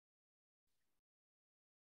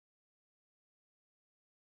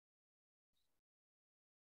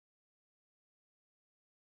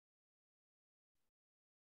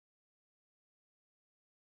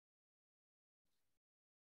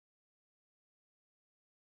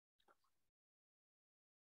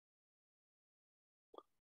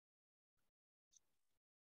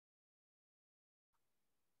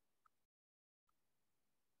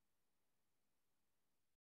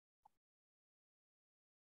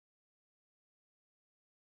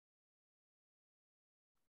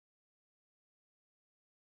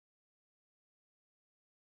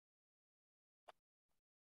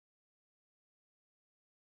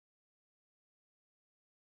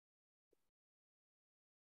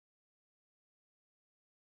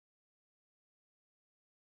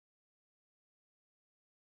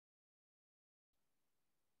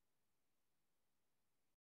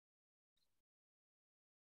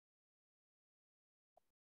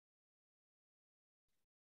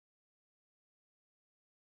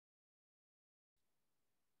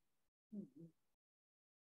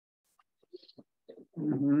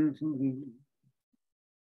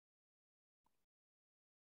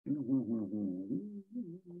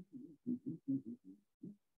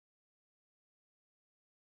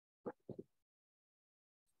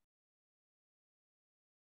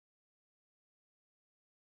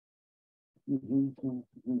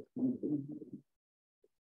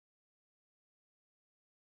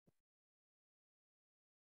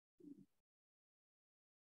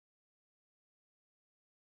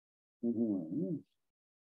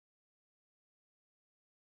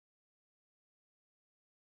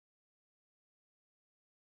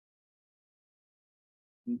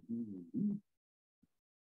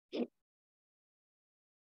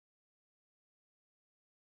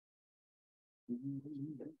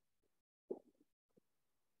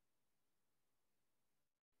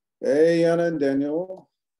 Hey, Anna and Daniel.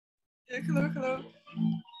 Yeah, hello.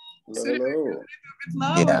 Hello, Sorry, hello. a little bit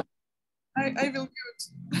loud. Yeah. I will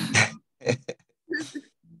mute.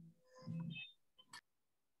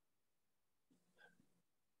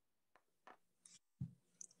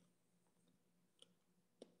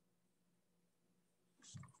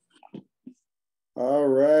 All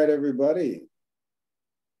right, everybody.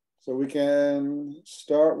 So we can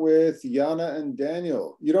start with Yana and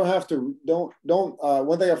Daniel. You don't have to,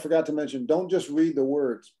 one thing I forgot to mention, don't just read the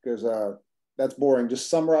words because that's boring. Just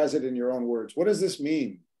summarize it in your own words. What does this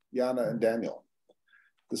mean, Yana and Daniel?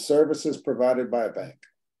 The services provided by a bank.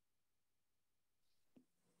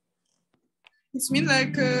 It means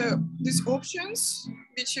like these options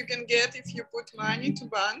which you can get if you put money to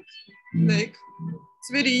bank. Like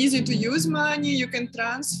it's very easy to use money. You can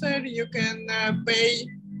transfer, you can pay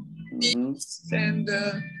bills, and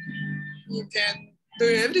you can do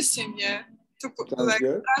everything. Yeah, to like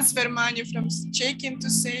good. transfer money from checking to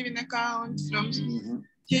saving account, from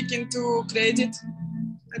checking to credit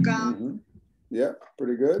account. Yeah,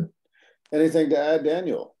 pretty good. Anything to add,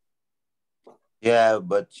 Daniel? Yeah,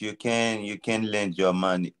 but you can lend your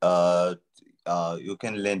money. You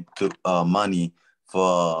can lend to money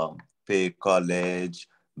for pay college,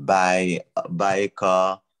 buy a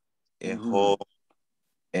car, a home,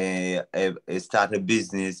 start a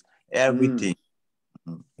business, everything.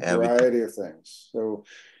 Variety of things. So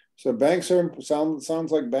banks are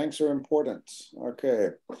sounds like banks are important.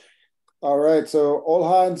 Okay. All right. So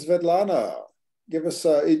Olha and Svetlana, give us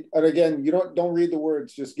and again, you don't read the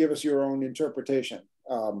words, just give us your own interpretation.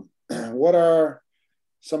 What are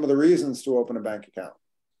some of the reasons to open a bank account?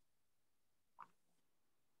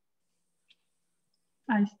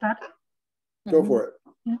 I start. Go for it.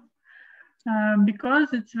 Yeah.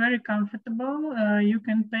 Because it's very comfortable. You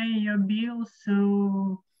can pay your bills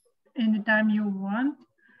so anytime you want.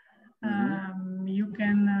 You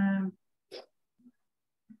can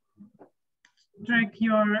track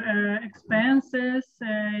your expenses.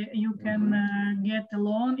 You can get a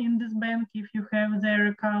loan in this bank if you have their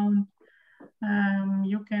account.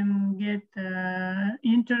 You can get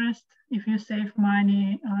interest if you save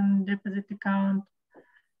money on deposit account.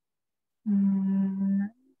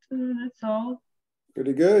 That's all.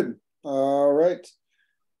 Pretty good. All right.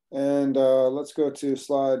 And let's go to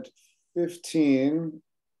slide 15.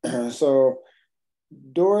 So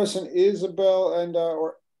Doris and Isabel and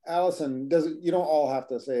or Allison, you don't all have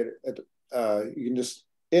to say it. You can just,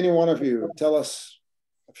 any one of you, tell us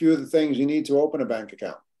a few of the things you need to open a bank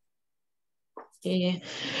account. Yeah,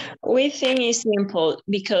 we think it's simple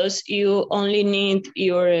because you only need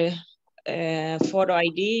your photo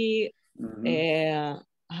ID,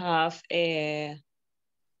 have a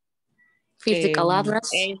physical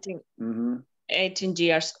address, 18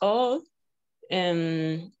 years old.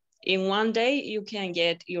 In one day, you can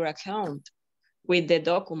get your account with the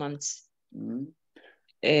documents,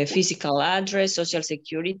 physical address, social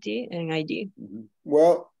security, and ID.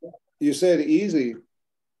 Well, you said easy.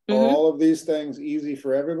 Are all of these things easy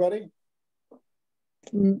for everybody?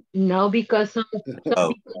 No, because some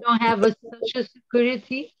people don't have a social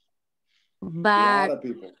security. But a lot of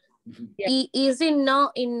people. Is it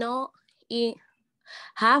not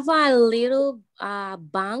have a little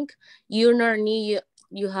bank, you don't need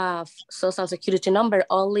you have social security number,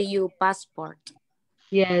 only your passport.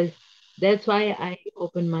 Yes, that's why I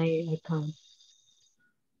opened my account.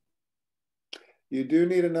 You do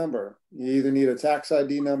need a number. You either need a tax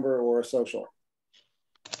ID number or a social.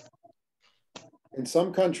 In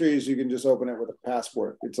some countries, you can just open it with a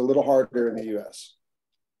passport. It's a little harder in the US.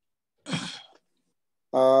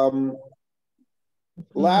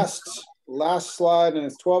 Last slide, and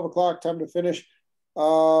it's 12 o'clock, time to finish.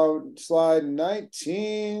 Slide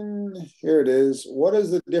 19, here it is. What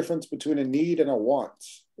is the difference between a need and a want?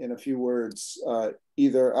 In a few words,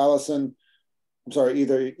 Allison,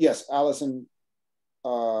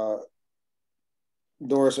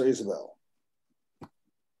 Doris or Isabel.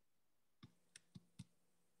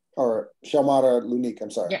 Or Shamara Lunik,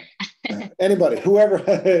 I'm sorry. Yeah. Anybody, whoever,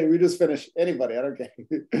 we just finished. Anybody, I don't care.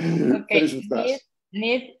 Okay. Finish with us.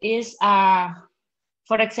 Need is,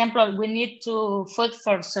 for example, we need to food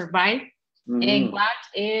for survive. And want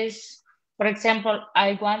is, for example,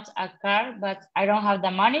 I want a car, but I don't have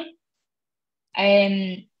the money.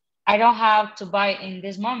 And I don't have to buy in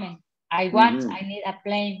this moment. I need a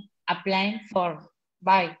plane for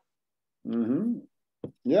buy.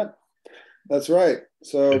 Yeah, that's right.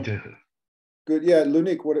 So good. Yeah,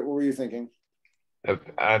 Lunik, what were you thinking?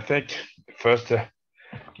 I think first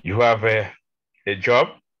you have a job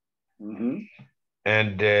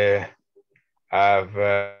and have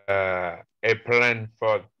a plan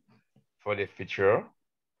for the future,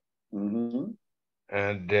 and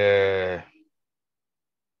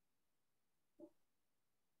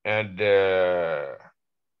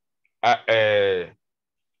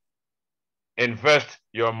invest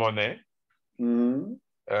your money in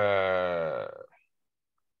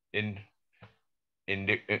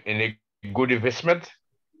a good investment,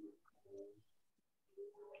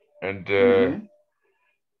 and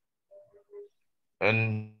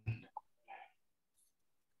and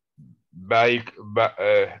buy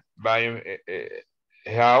a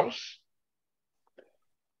house.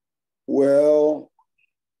 Well,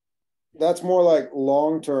 that's more like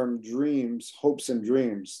long-term dreams, hopes and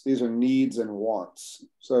dreams. These are needs and wants.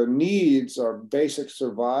 So needs are basic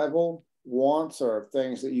survival. Wants are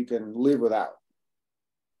things that you can live without.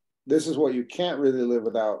 This is what you can't really live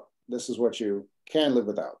without. This is what you can live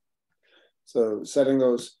without. So setting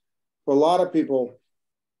those, for a lot of people,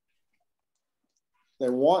 they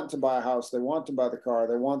want to buy a house, they want to buy the car,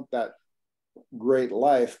 they want that great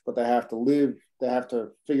life, but they have to live, they have to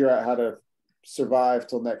figure out how to survive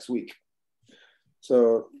till next week.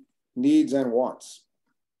 So needs and wants.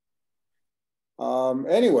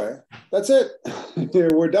 Anyway, that's it.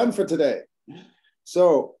 We're done for today.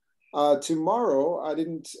 So tomorrow, I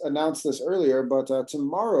didn't announce this earlier, but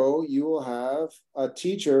tomorrow you will have a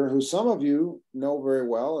teacher who some of you know very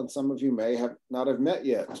well and some of you may have not have met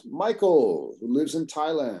yet. Michael, who lives in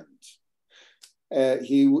Thailand.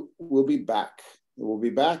 He will be back. He will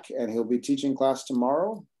be back and he'll be teaching class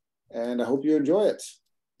tomorrow. And I hope you enjoy it.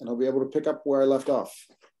 And I'll be able to pick up where I left off.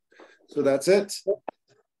 So that's it.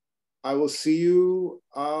 I will see you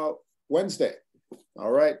Wednesday.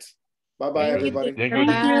 All right. Bye-bye, everybody. Thank you.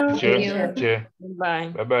 Bye. Sure. Bye.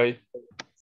 Bye-bye.